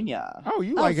Pennsylvania. Oh,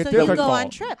 you like it so difficult. you go on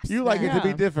trips. You like it to be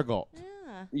Yeah. difficult.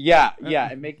 Yeah. Yeah.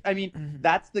 I mean,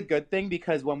 that's the good thing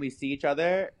because when we see each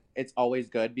other, it's always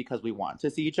good because we want to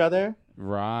see each other.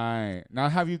 Right. Now,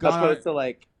 have you As gone opposed to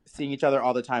like seeing each other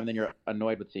all the time, then you're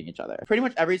annoyed with seeing each other. Pretty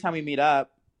much every time we meet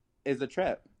up is a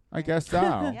trip. I guess so.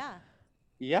 Yeah.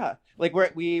 Yeah. Like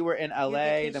we were in LA,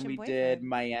 then vacation we boyfriend. did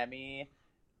Miami.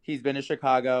 He's been to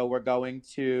Chicago. We're going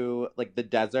to like the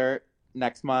desert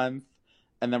next month.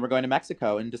 And then we're going to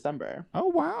Mexico in December. Oh,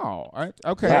 wow.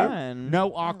 Okay. Fun.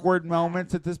 No awkward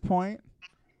moments at this point?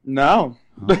 No.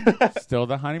 Still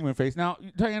the honeymoon phase. Now,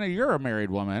 Diana, you're a married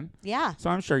woman, Yeah. so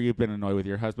I'm sure you've been annoyed with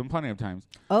your husband plenty of times.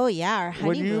 Oh yeah, our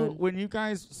honeymoon. When you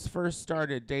guys first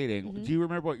started dating, do you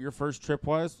remember what your first trip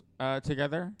was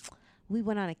together? We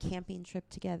went on a camping trip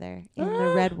together in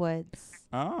the redwoods.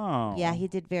 Oh. Yeah, he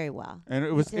did very well. And He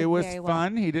did it was very well.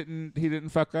 fun. He didn't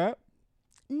fuck up.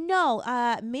 No,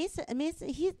 Mason,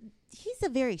 he's a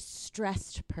very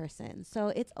stressed person, so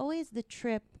it's always the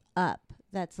trip up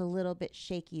that's a little bit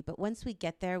shaky. But once we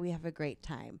get there, we have a great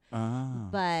time. Oh.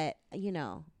 But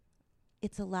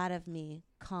it's a lot of me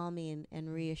calming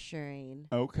and reassuring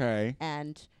Okay.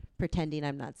 and pretending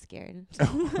I'm not scared.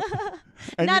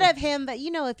 And Not you- of him, but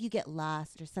if you get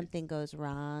lost or something goes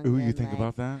wrong. Ooh, you then, think like,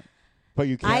 about that? But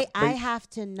you can't. I have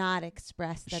to not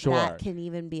express that Sure. that can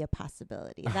even be a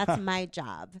possibility. That's my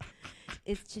job,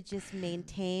 is to just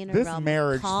maintain a This realm of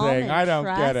marriage calm thing, and I don't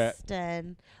get it. trust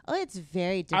and it's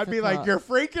very difficult. I'd be like, you're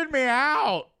freaking me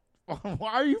out.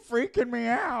 Why are you freaking me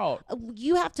out?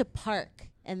 You have to park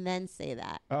and then say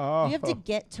that. Oh. You have to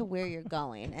get to where you're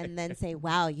going and then say,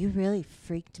 wow, you really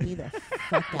freaked me the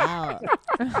fuck out.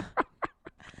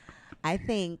 I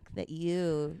think that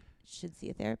you should see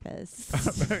a therapist.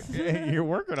 You're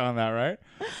working on that,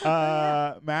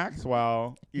 right?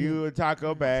 Maxwell, you at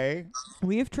Taco Bay.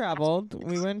 We've traveled.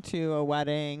 We went to a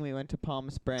wedding. We went to Palm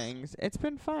Springs. It's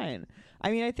been fine.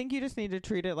 I mean, I think you just need to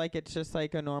treat it like it's just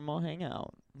like a normal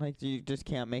hangout. Like, you just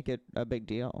can't make it a big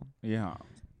deal. Yeah.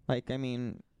 Like, I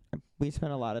mean, we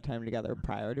spent a lot of time together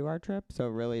prior to our trip, so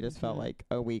it really just felt like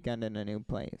a weekend in a new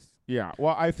place. Yeah.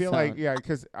 Well, I feel So- like,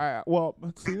 because,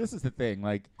 see, this is the thing.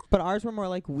 Like, But ours were more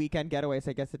like weekend getaways.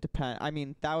 I guess it depends. I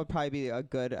mean, that would probably be a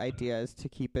good idea, is to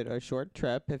keep it a short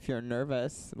trip. If you're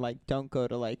nervous, like, don't go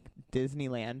to like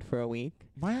Disneyland for a week.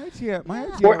 my idea.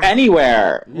 Or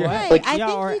anywhere. Yeah. Right. Like, I yeah,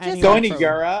 think or you just any- Going Yeah. to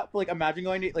Europe, like imagine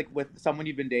going to like with someone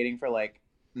you've been dating for like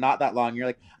not that long. You're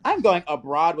like, I'm going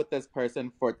abroad with this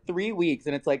person for 3 weeks,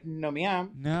 and it's like, no,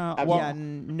 ma'am. No. Well,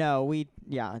 Well,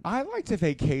 Yeah. I like to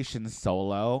vacation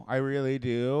solo. I really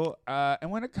do.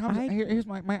 And when it comes, here's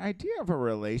my idea of a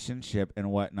relationship and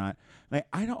whatnot. Like,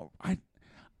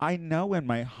 I know in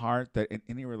my heart that in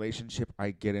any relationship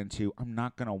I get into, I'm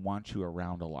not gonna want you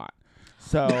around a lot.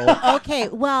 So Okay,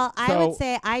 well, I So- would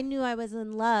say I knew I was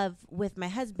in love with my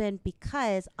husband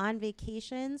because on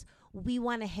vacations we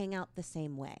want to hang out the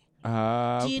same way.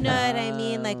 Do you know what I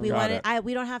mean? Like, we Got want it. to.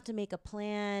 We don't have to make a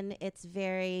plan. It's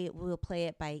we'll play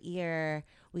it by ear.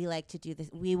 We like to do this.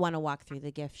 We want to walk through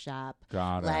the gift shop.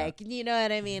 got it. Like, you know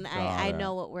what I mean? Got I it.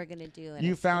 know what we're gonna do. And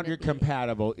You it's found gonna your be-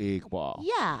 compatible equal.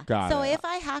 Yeah. Got So it. if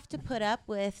I have to put up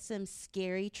with some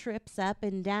scary trips up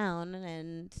and down,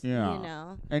 and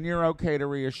Yeah. And you're okay to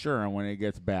reassure him when it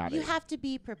gets bad. you have to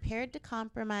be prepared to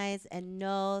compromise and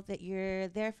know that you're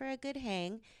there for a good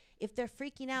hang. If they're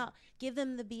freaking out, give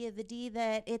them the B of the D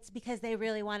that it's because they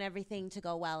really want everything to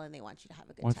go well and they want you to have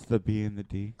a good What's time. the B and the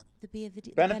D? The B of the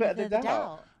D. Benefit the of the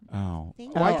doubt. Oh.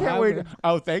 Thank Why you. can't I we? would-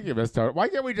 Oh, thank you, Miss Toad. Why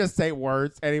can't we just say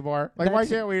words anymore? Like, why That's-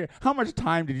 can't we? How much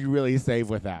time did you really save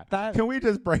with that? That- Can we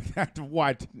just break that to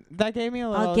what? That gave me a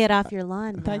little. I'll get off your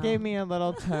lawn. now. That gave me a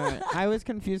little turn. I was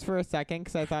confused for a second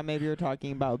because I thought maybe you were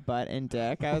talking about butt and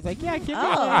dick. I was like, yeah, give me.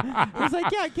 I was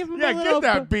like, yeah, give him Yeah, a little.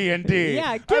 get that B and D. Yeah,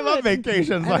 I give love it- vacations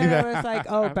And like then that. I was like,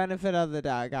 oh, benefit of the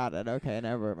doubt. Got it. Okay,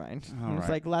 never mind. All I was right.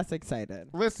 like less excited.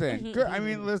 Listen, good. I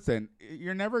mean, listen.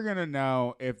 You're never gonna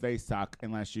know if they suck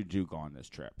unless you do go on this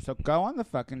trip. So go on the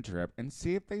fucking trip and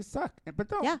see if they suck. But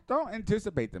don't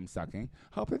anticipate them sucking.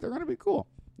 Hope that they're gonna be cool.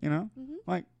 You know,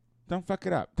 like don't fuck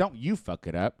it up. Don't you fuck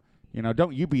it up. You know,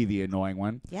 don't you be the annoying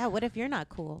one. Yeah. What if you're not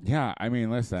cool? Yeah, I mean,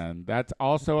 listen, that's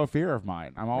also a fear of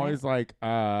mine. I'm always like,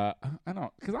 I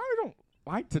don't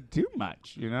like to do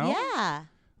much. You know, Yeah.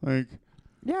 like.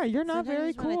 Yeah, you're not Sometimes very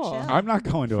you just wanna cool. chill. I'm not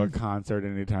going to a concert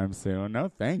anytime soon. No,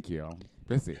 thank you.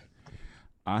 Busy.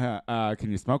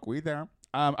 Can you smoke weed there?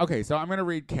 Okay, so I'm going to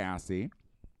read Cassie.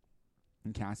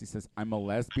 And Cassie says, I'm a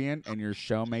lesbian, and your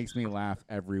show makes me laugh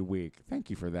every week. Thank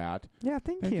you for that. Yeah,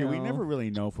 thank Thank you. you. We never really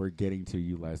know if we're getting to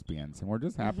you lesbians, and we're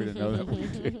just happy to know that we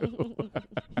do.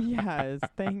 Yes,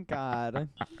 thank God.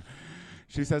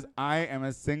 She says, I am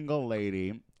a single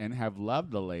lady and have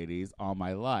loved the ladies all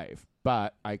my life,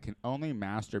 but I can only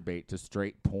masturbate to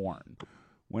straight porn.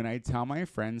 When I tell my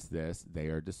friends this, they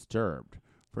are disturbed.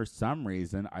 For some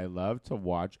reason, I love to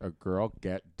watch a girl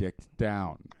get dicked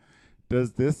down.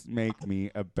 Does this make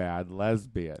me a bad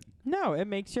lesbian? No, it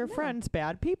makes your friends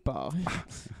bad people.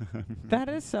 That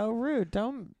is so rude.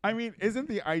 Don't. I mean, isn't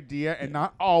the idea, and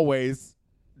not always,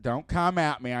 don't come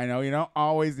at me. I know you don't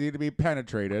always need to be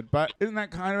penetrated, but isn't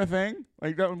that kind of a thing?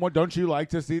 Like, don't you like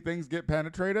to see things get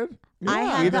penetrated? I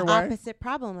have Either the way. opposite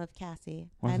problem of Cassie.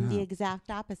 What's I'm the that? exact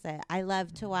opposite. I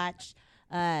love to watch.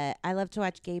 I love to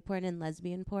watch gay porn and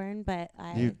lesbian porn, but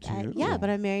You do? yeah, but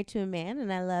I'm married to a man,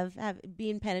 and I love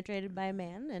being penetrated by a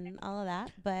man and all of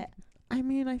that. But I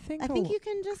mean, I think you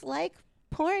can just like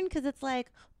porn because it's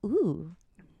like, ooh,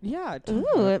 yeah.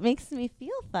 ooh, it makes me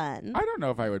feel fun. I don't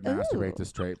know if I would masturbate Ooh. to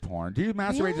straight porn. Do you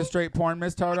masturbate to Really? straight porn,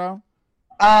 Miss Toto?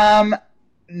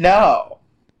 No.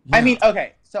 I Yeah. mean,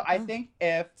 okay. So I think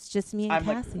if It's just me and I'm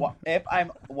like, Cassie. if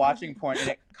I'm watching porn and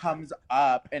it comes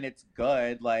up and it's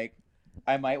good, like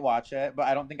I might watch it, but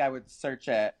I don't think I would search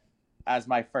it as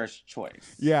my first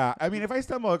choice. Yeah, I mean, if I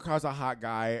stumble across a hot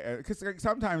guy, because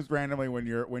sometimes randomly when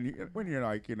you're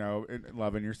like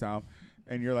loving yourself,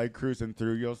 and you're like cruising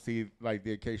through, you'll see like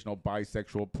the occasional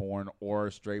bisexual porn or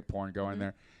straight porn go in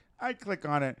there. I click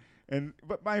on it,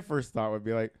 but my first thought would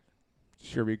be like,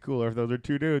 sure be cooler if those are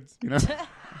two dudes, you know?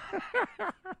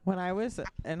 When I was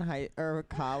in high or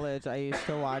college, I used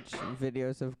to watch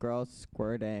videos of girls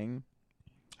squirting.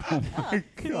 Oh my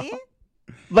god! See?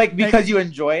 Like because you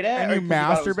enjoyed it, And or you 'cause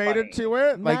thought it was masturbated funny? to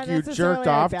it, like Not you necessarily jerked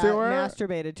off to it,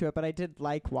 masturbated to it, but I did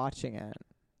like watching it.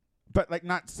 but like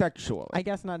not sexually. I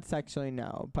guess not sexually,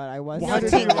 no, but I was. Why No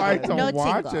did you tingle. like to No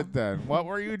watch tingle. it then? What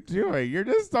were you doing? You're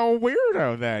just a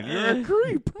weirdo then. You're a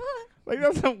creep. Like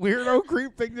that's a weirdo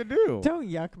creep thing to do. Don't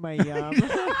yuck my yum.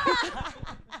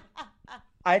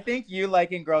 I think you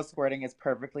liking girls squirting is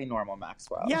perfectly normal,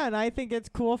 Maxwell. Yeah, and I think it's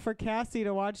cool for Cassie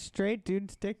to watch straight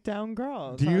dudes dick down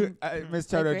girls. Do you, Miss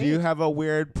Toto? Do you Agreed. have a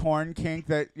weird porn kink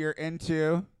that you're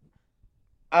into?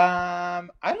 I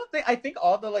don't think. I think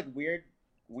all the like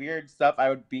weird stuff I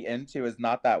would be into is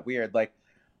not that weird. Like,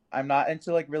 I'm not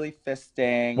into like really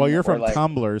fisting. Well, you're or, from like,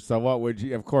 Tumblr, so what would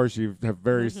you? Of course, you have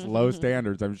very low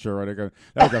standards. I'm sure when it goes.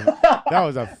 That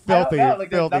was a I don't filthy, know, like,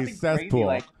 there's filthy nothing cesspool. crazy.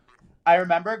 Like, I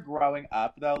remember growing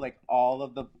up though, like all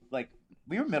of the like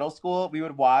we were middle school. We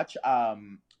would watch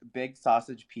Big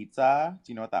Sausage Pizza.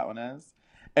 Do you know what that one is?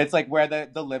 It's like where the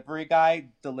delivery guy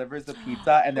delivers the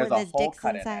pizza and there's When a his hole dick's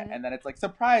cut in inside it, it? and then it's like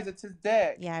surprise, it's his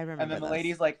dick. Yeah, I remember. And then the those.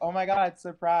 lady's like, "Oh my god,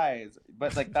 surprise!"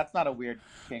 But like that's not a weird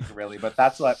kink really, but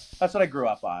that's what I grew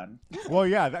up on. Well,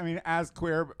 yeah. I mean, as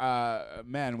queer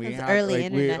men, we It was have early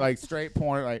like we internet. like straight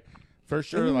porn, like for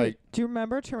sure, Ooh, like. do you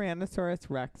remember Tyrannosaurus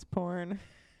Rex porn?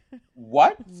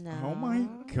 What? No. Oh my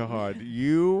God!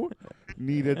 You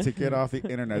needed to get off the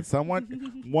internet.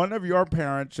 One of your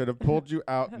parents should have pulled you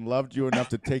out and loved you enough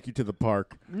to take you to the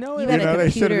park. No, You it had was, know, a they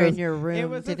computer should've- in your room, it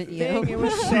was a didn't thing. you? It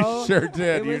was She so. sure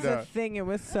did. It You was know. a thing. It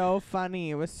was so funny.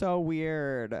 It was so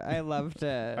weird. I loved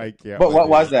it. I can't. But what believe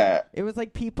was it. it? It was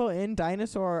like people in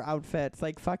dinosaur outfits,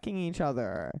 like fucking each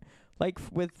other, like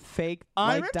with fake.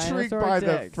 I'm like, intrigued dinosaur by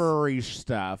the dicks. furry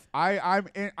stuff. I'm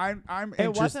It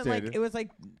interested. wasn't like it was like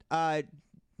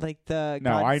the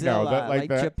No, I know, Godzilla, but, like,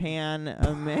 the- Japan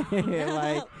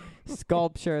like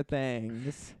sculpture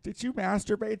things. Did you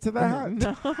masturbate to that?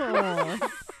 No,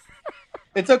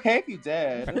 It's okay if you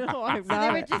did. no, I'm So they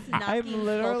were not. just knocking I'm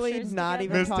literally sculptures not together?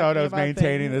 even Miss talking Toto's about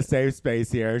maintaining the things. safe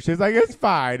space here. She's like, it's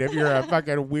fine if you're a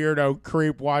fucking weirdo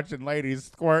creep watching ladies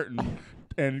squirting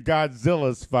and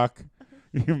Godzilla's fuck.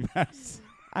 You mess.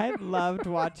 I loved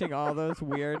watching all those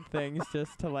weird things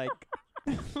just to like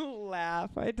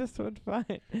laugh. I just would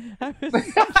find.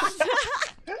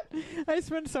 I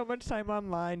spent so much time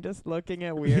online just looking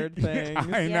at weird things.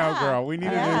 I know, Yeah. girl. We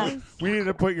needed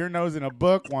to put your nose in a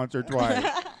book once or twice.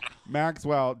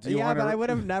 Maxwell, do you Yeah, want but to? I would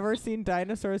have never seen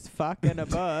dinosaurs fuck in a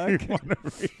book.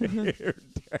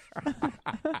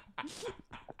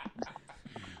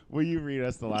 Will you read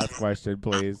us the last question,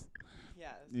 please?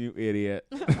 Yes. You idiot.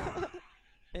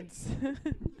 It's.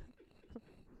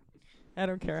 I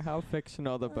don't care how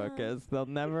fictional the book is. They'll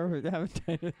never have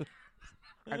dinosaurs.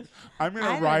 I'm I gonna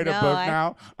don't write a know, book I-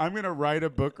 now. I'm gonna write a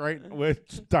book right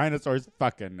with dinosaurs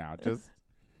fucking now. Just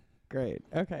Great.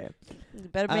 Okay. You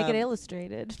better make it Um,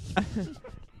 illustrated.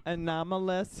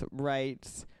 Anomalous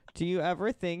writes, do you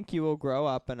ever think you will grow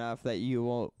up enough that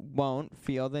you won't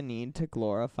feel the need to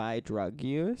glorify drug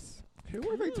use? who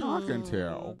are they talking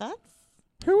to? That's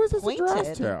Who is this pointed.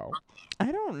 addressed to?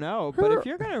 I don't know, but if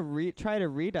you're going to try to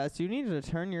read us, you need to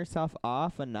turn yourself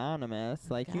off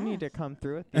anonymous. Like, you need to Yes. come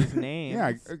through with these names.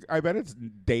 Yeah, I bet it's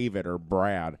David or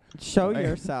Brad. Show Right.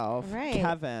 yourself. Right.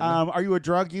 Kevin. Are you a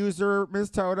drug user,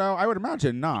 Ms. Toto? I would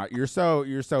imagine not. You're so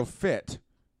fit.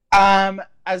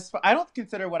 I don't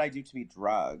consider what I do to be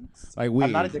drugs. Like weed.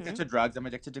 I'm not addicted to drugs. I'm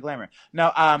addicted to glamour.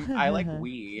 No, I like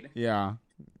weed. Yeah.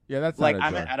 Yeah, that's Like not a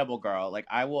I'm drug. an edible girl. Like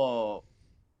I will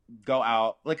go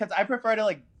out, like, because I prefer to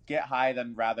like get high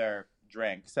than rather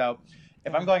drink. So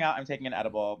if I'm going out, I'm taking an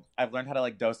edible. I've learned how to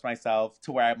like dose myself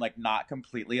to where I'm like not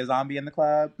completely a zombie in the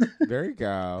club. There you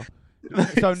go.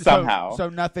 Somehow. So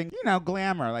nothing,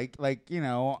 glamour, like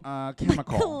chemical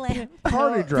Glam-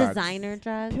 party drugs. Designer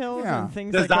drugs. Pills Yeah. and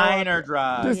things Designer that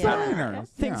drugs. Designers.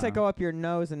 things that go up your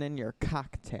nose and in your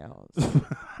cocktails.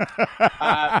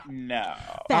 No.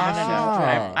 Fashion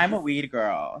drugs. I'm a weed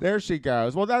girl. There she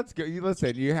goes. Well, that's good.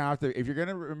 Listen, you have to, if you're going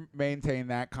to maintain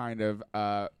that kind of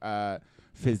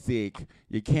physique,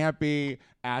 you can't be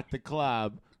at the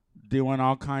club doing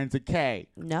all kinds of K.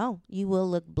 No, you will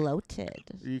look bloated.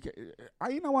 You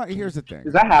know what? Here's the thing.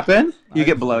 Does that happen? You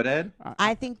get bloated?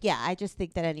 I just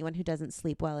think that anyone who doesn't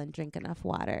sleep well and drink enough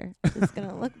water is going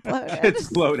to look bloated. It's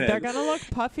bloated. They're gonna look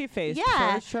puffy faced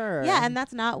Yeah. for sure. Yeah, and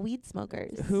that's not weed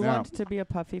smokers. who No. wants to be a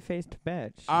puffy faced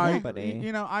bitch? I Nobody.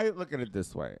 look at it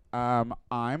this way. I'm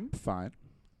fun.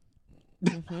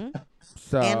 hmm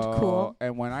So And cool.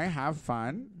 And when I have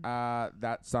fun,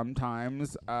 that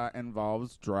sometimes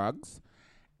involves drugs,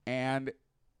 and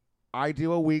I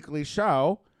do a weekly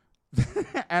show,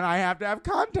 and I have to have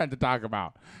content to talk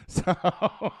about. So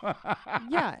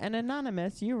Yeah, and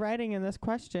anonymous, you writing in this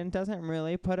question doesn't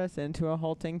really put us into a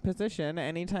halting position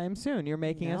anytime soon. You're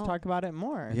making us No. talk about it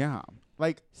more. yeah,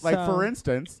 like So- for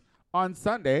instance, on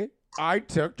Sunday I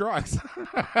took drugs.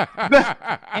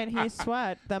 And he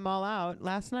sweat them all out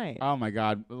last night. Oh my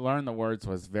God, learn the words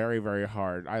was very, very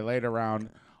hard. I laid around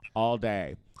all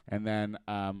day, and then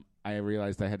I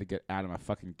realized I had to get out of my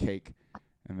fucking cake,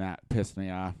 and that pissed me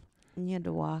off. And you had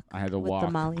to walk. I had to with walk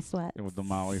the Molly sweat. with the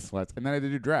Molly sweats, and then I had to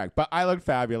do drag. But I looked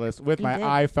fabulous with You my did.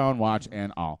 iPhone watch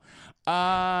and all.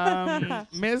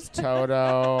 Miss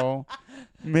Toto,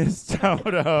 Miss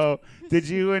Toto, did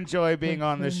you enjoy being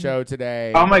on the show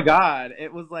today? Oh my God.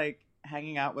 It was like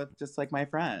hanging out with just like my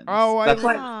friends. Oh, That's I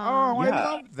like, I Yeah.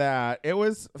 love that. It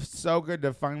was so good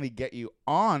to finally get you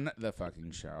on the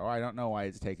fucking show. I don't know why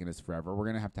it's taken us forever. We're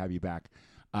gonna have to have you back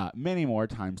many more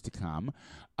times to come.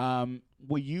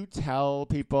 Will you tell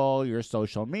people your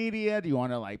social media? Do you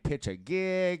want to like pitch a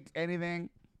gig? Anything?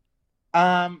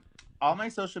 all my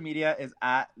social media is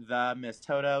at the Miss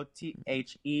Toto,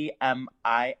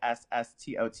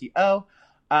 TheMissToto.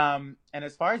 And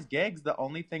as far as gigs, the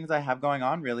only things I have going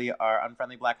on really are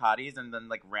Unfriendly Black Hotties and then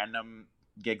like random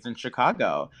gigs in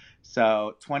Chicago.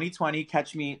 So 2020,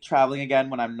 catch me traveling again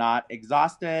when I'm not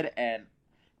exhausted, and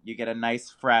you get a nice,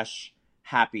 fresh,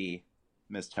 happy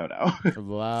Miss Toto.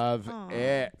 Love Aw,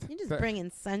 it. You're just bringing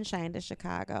sunshine to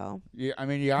Chicago. I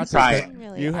mean, you have to. trying. You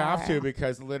really You have to are.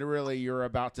 because literally you're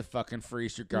about to fucking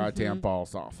freeze your goddamn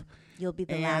balls off. You'll be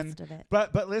the And- last of it.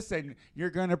 But listen,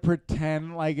 you're gonna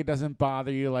pretend like it doesn't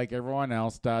bother you like everyone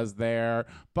else does there,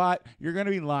 but you're gonna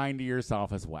be lying to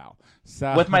yourself as well.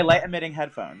 So With my light emitting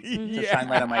headphones to Yeah. shine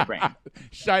light on my brain.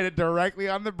 Shine it directly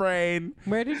on the brain.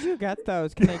 Where did you get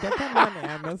those? Can I get them on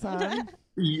Amazon?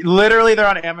 Literally, they're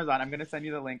on Amazon. I'm going to send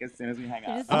you the link as soon as we hang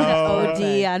You're up. just gonna Oh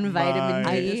OD on vitamin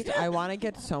my- D. I want to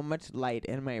get so much light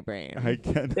in my brain. I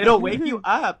can. It'll wake you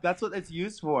up. That's what it's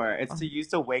used for. It's to use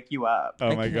to wake you up. Oh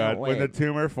I my can't God! When the wait.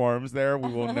 tumor forms there,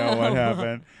 we will know what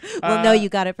happened. Well, no, you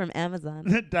got it from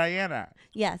Amazon. Diana.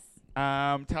 Yes.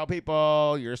 Tell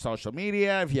people your social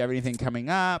media if you have anything coming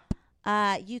up.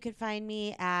 You can find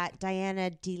me at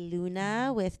Diana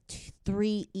DeLuna with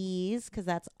 3 E's because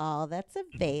that's all that's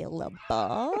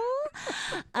available.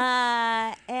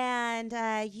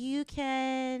 And you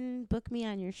can book me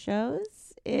on your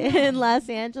shows in Los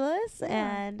Angeles.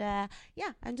 And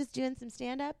yeah, I'm just doing some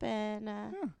stand up and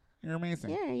You're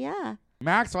amazing. yeah.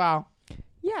 Maxwell.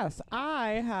 Yes,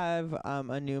 I have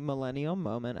a new millennial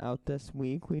moment out this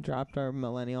week. We dropped our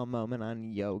millennial moment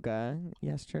on yoga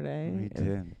yesterday.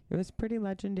 It was pretty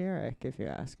legendary, if you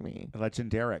ask me.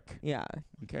 Legendaric. Yeah,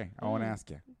 Okay, I want to ask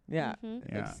you. yeah, Mhm.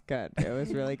 Yeah. it's good. It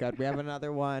was really good. We have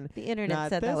another one. The internet Not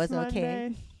said that this was okay.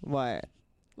 Monday. What?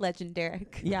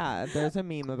 Legendaric. Yeah, there's a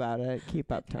meme about it.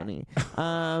 Keep up, Tony.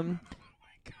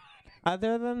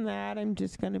 Other than that, I'm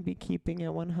just going to be keeping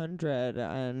it 100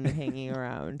 and hanging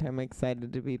around. I'm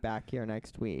excited to be back here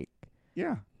next week.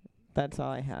 Yeah. That's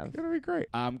all I have. It's gonna be great.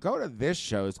 Go to this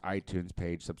show's iTunes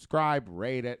page, subscribe,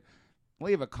 rate it,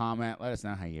 leave a comment, let us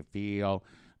know how you feel.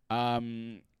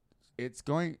 It's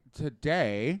going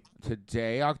today,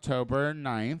 October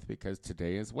 9th, because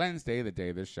today is Wednesday, the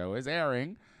day this show is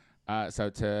airing.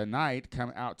 So tonight,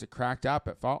 come out to Cracked Up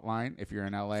at Fault Line if you're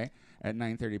in LA at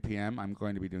 9:30 p.m. I'm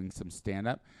going to be doing some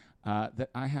stand-up. that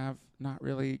I have not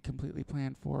really completely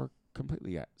planned for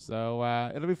completely yet. So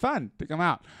it'll be fun to come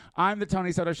out. I'm the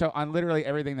Tony Soto Show on literally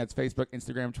everything that's Facebook,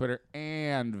 Instagram, Twitter,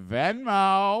 and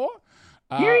Venmo.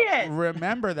 Period.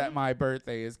 Remember that my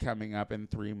birthday is coming up in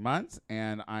 3 months,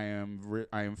 and I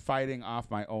am fighting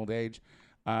off my old age.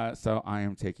 So I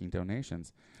am taking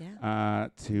donations to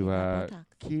Botox.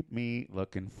 keep me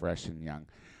looking fresh and young.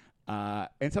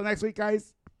 Until next week,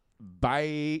 guys.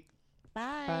 Bye.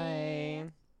 Bye. Bye.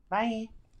 Bye.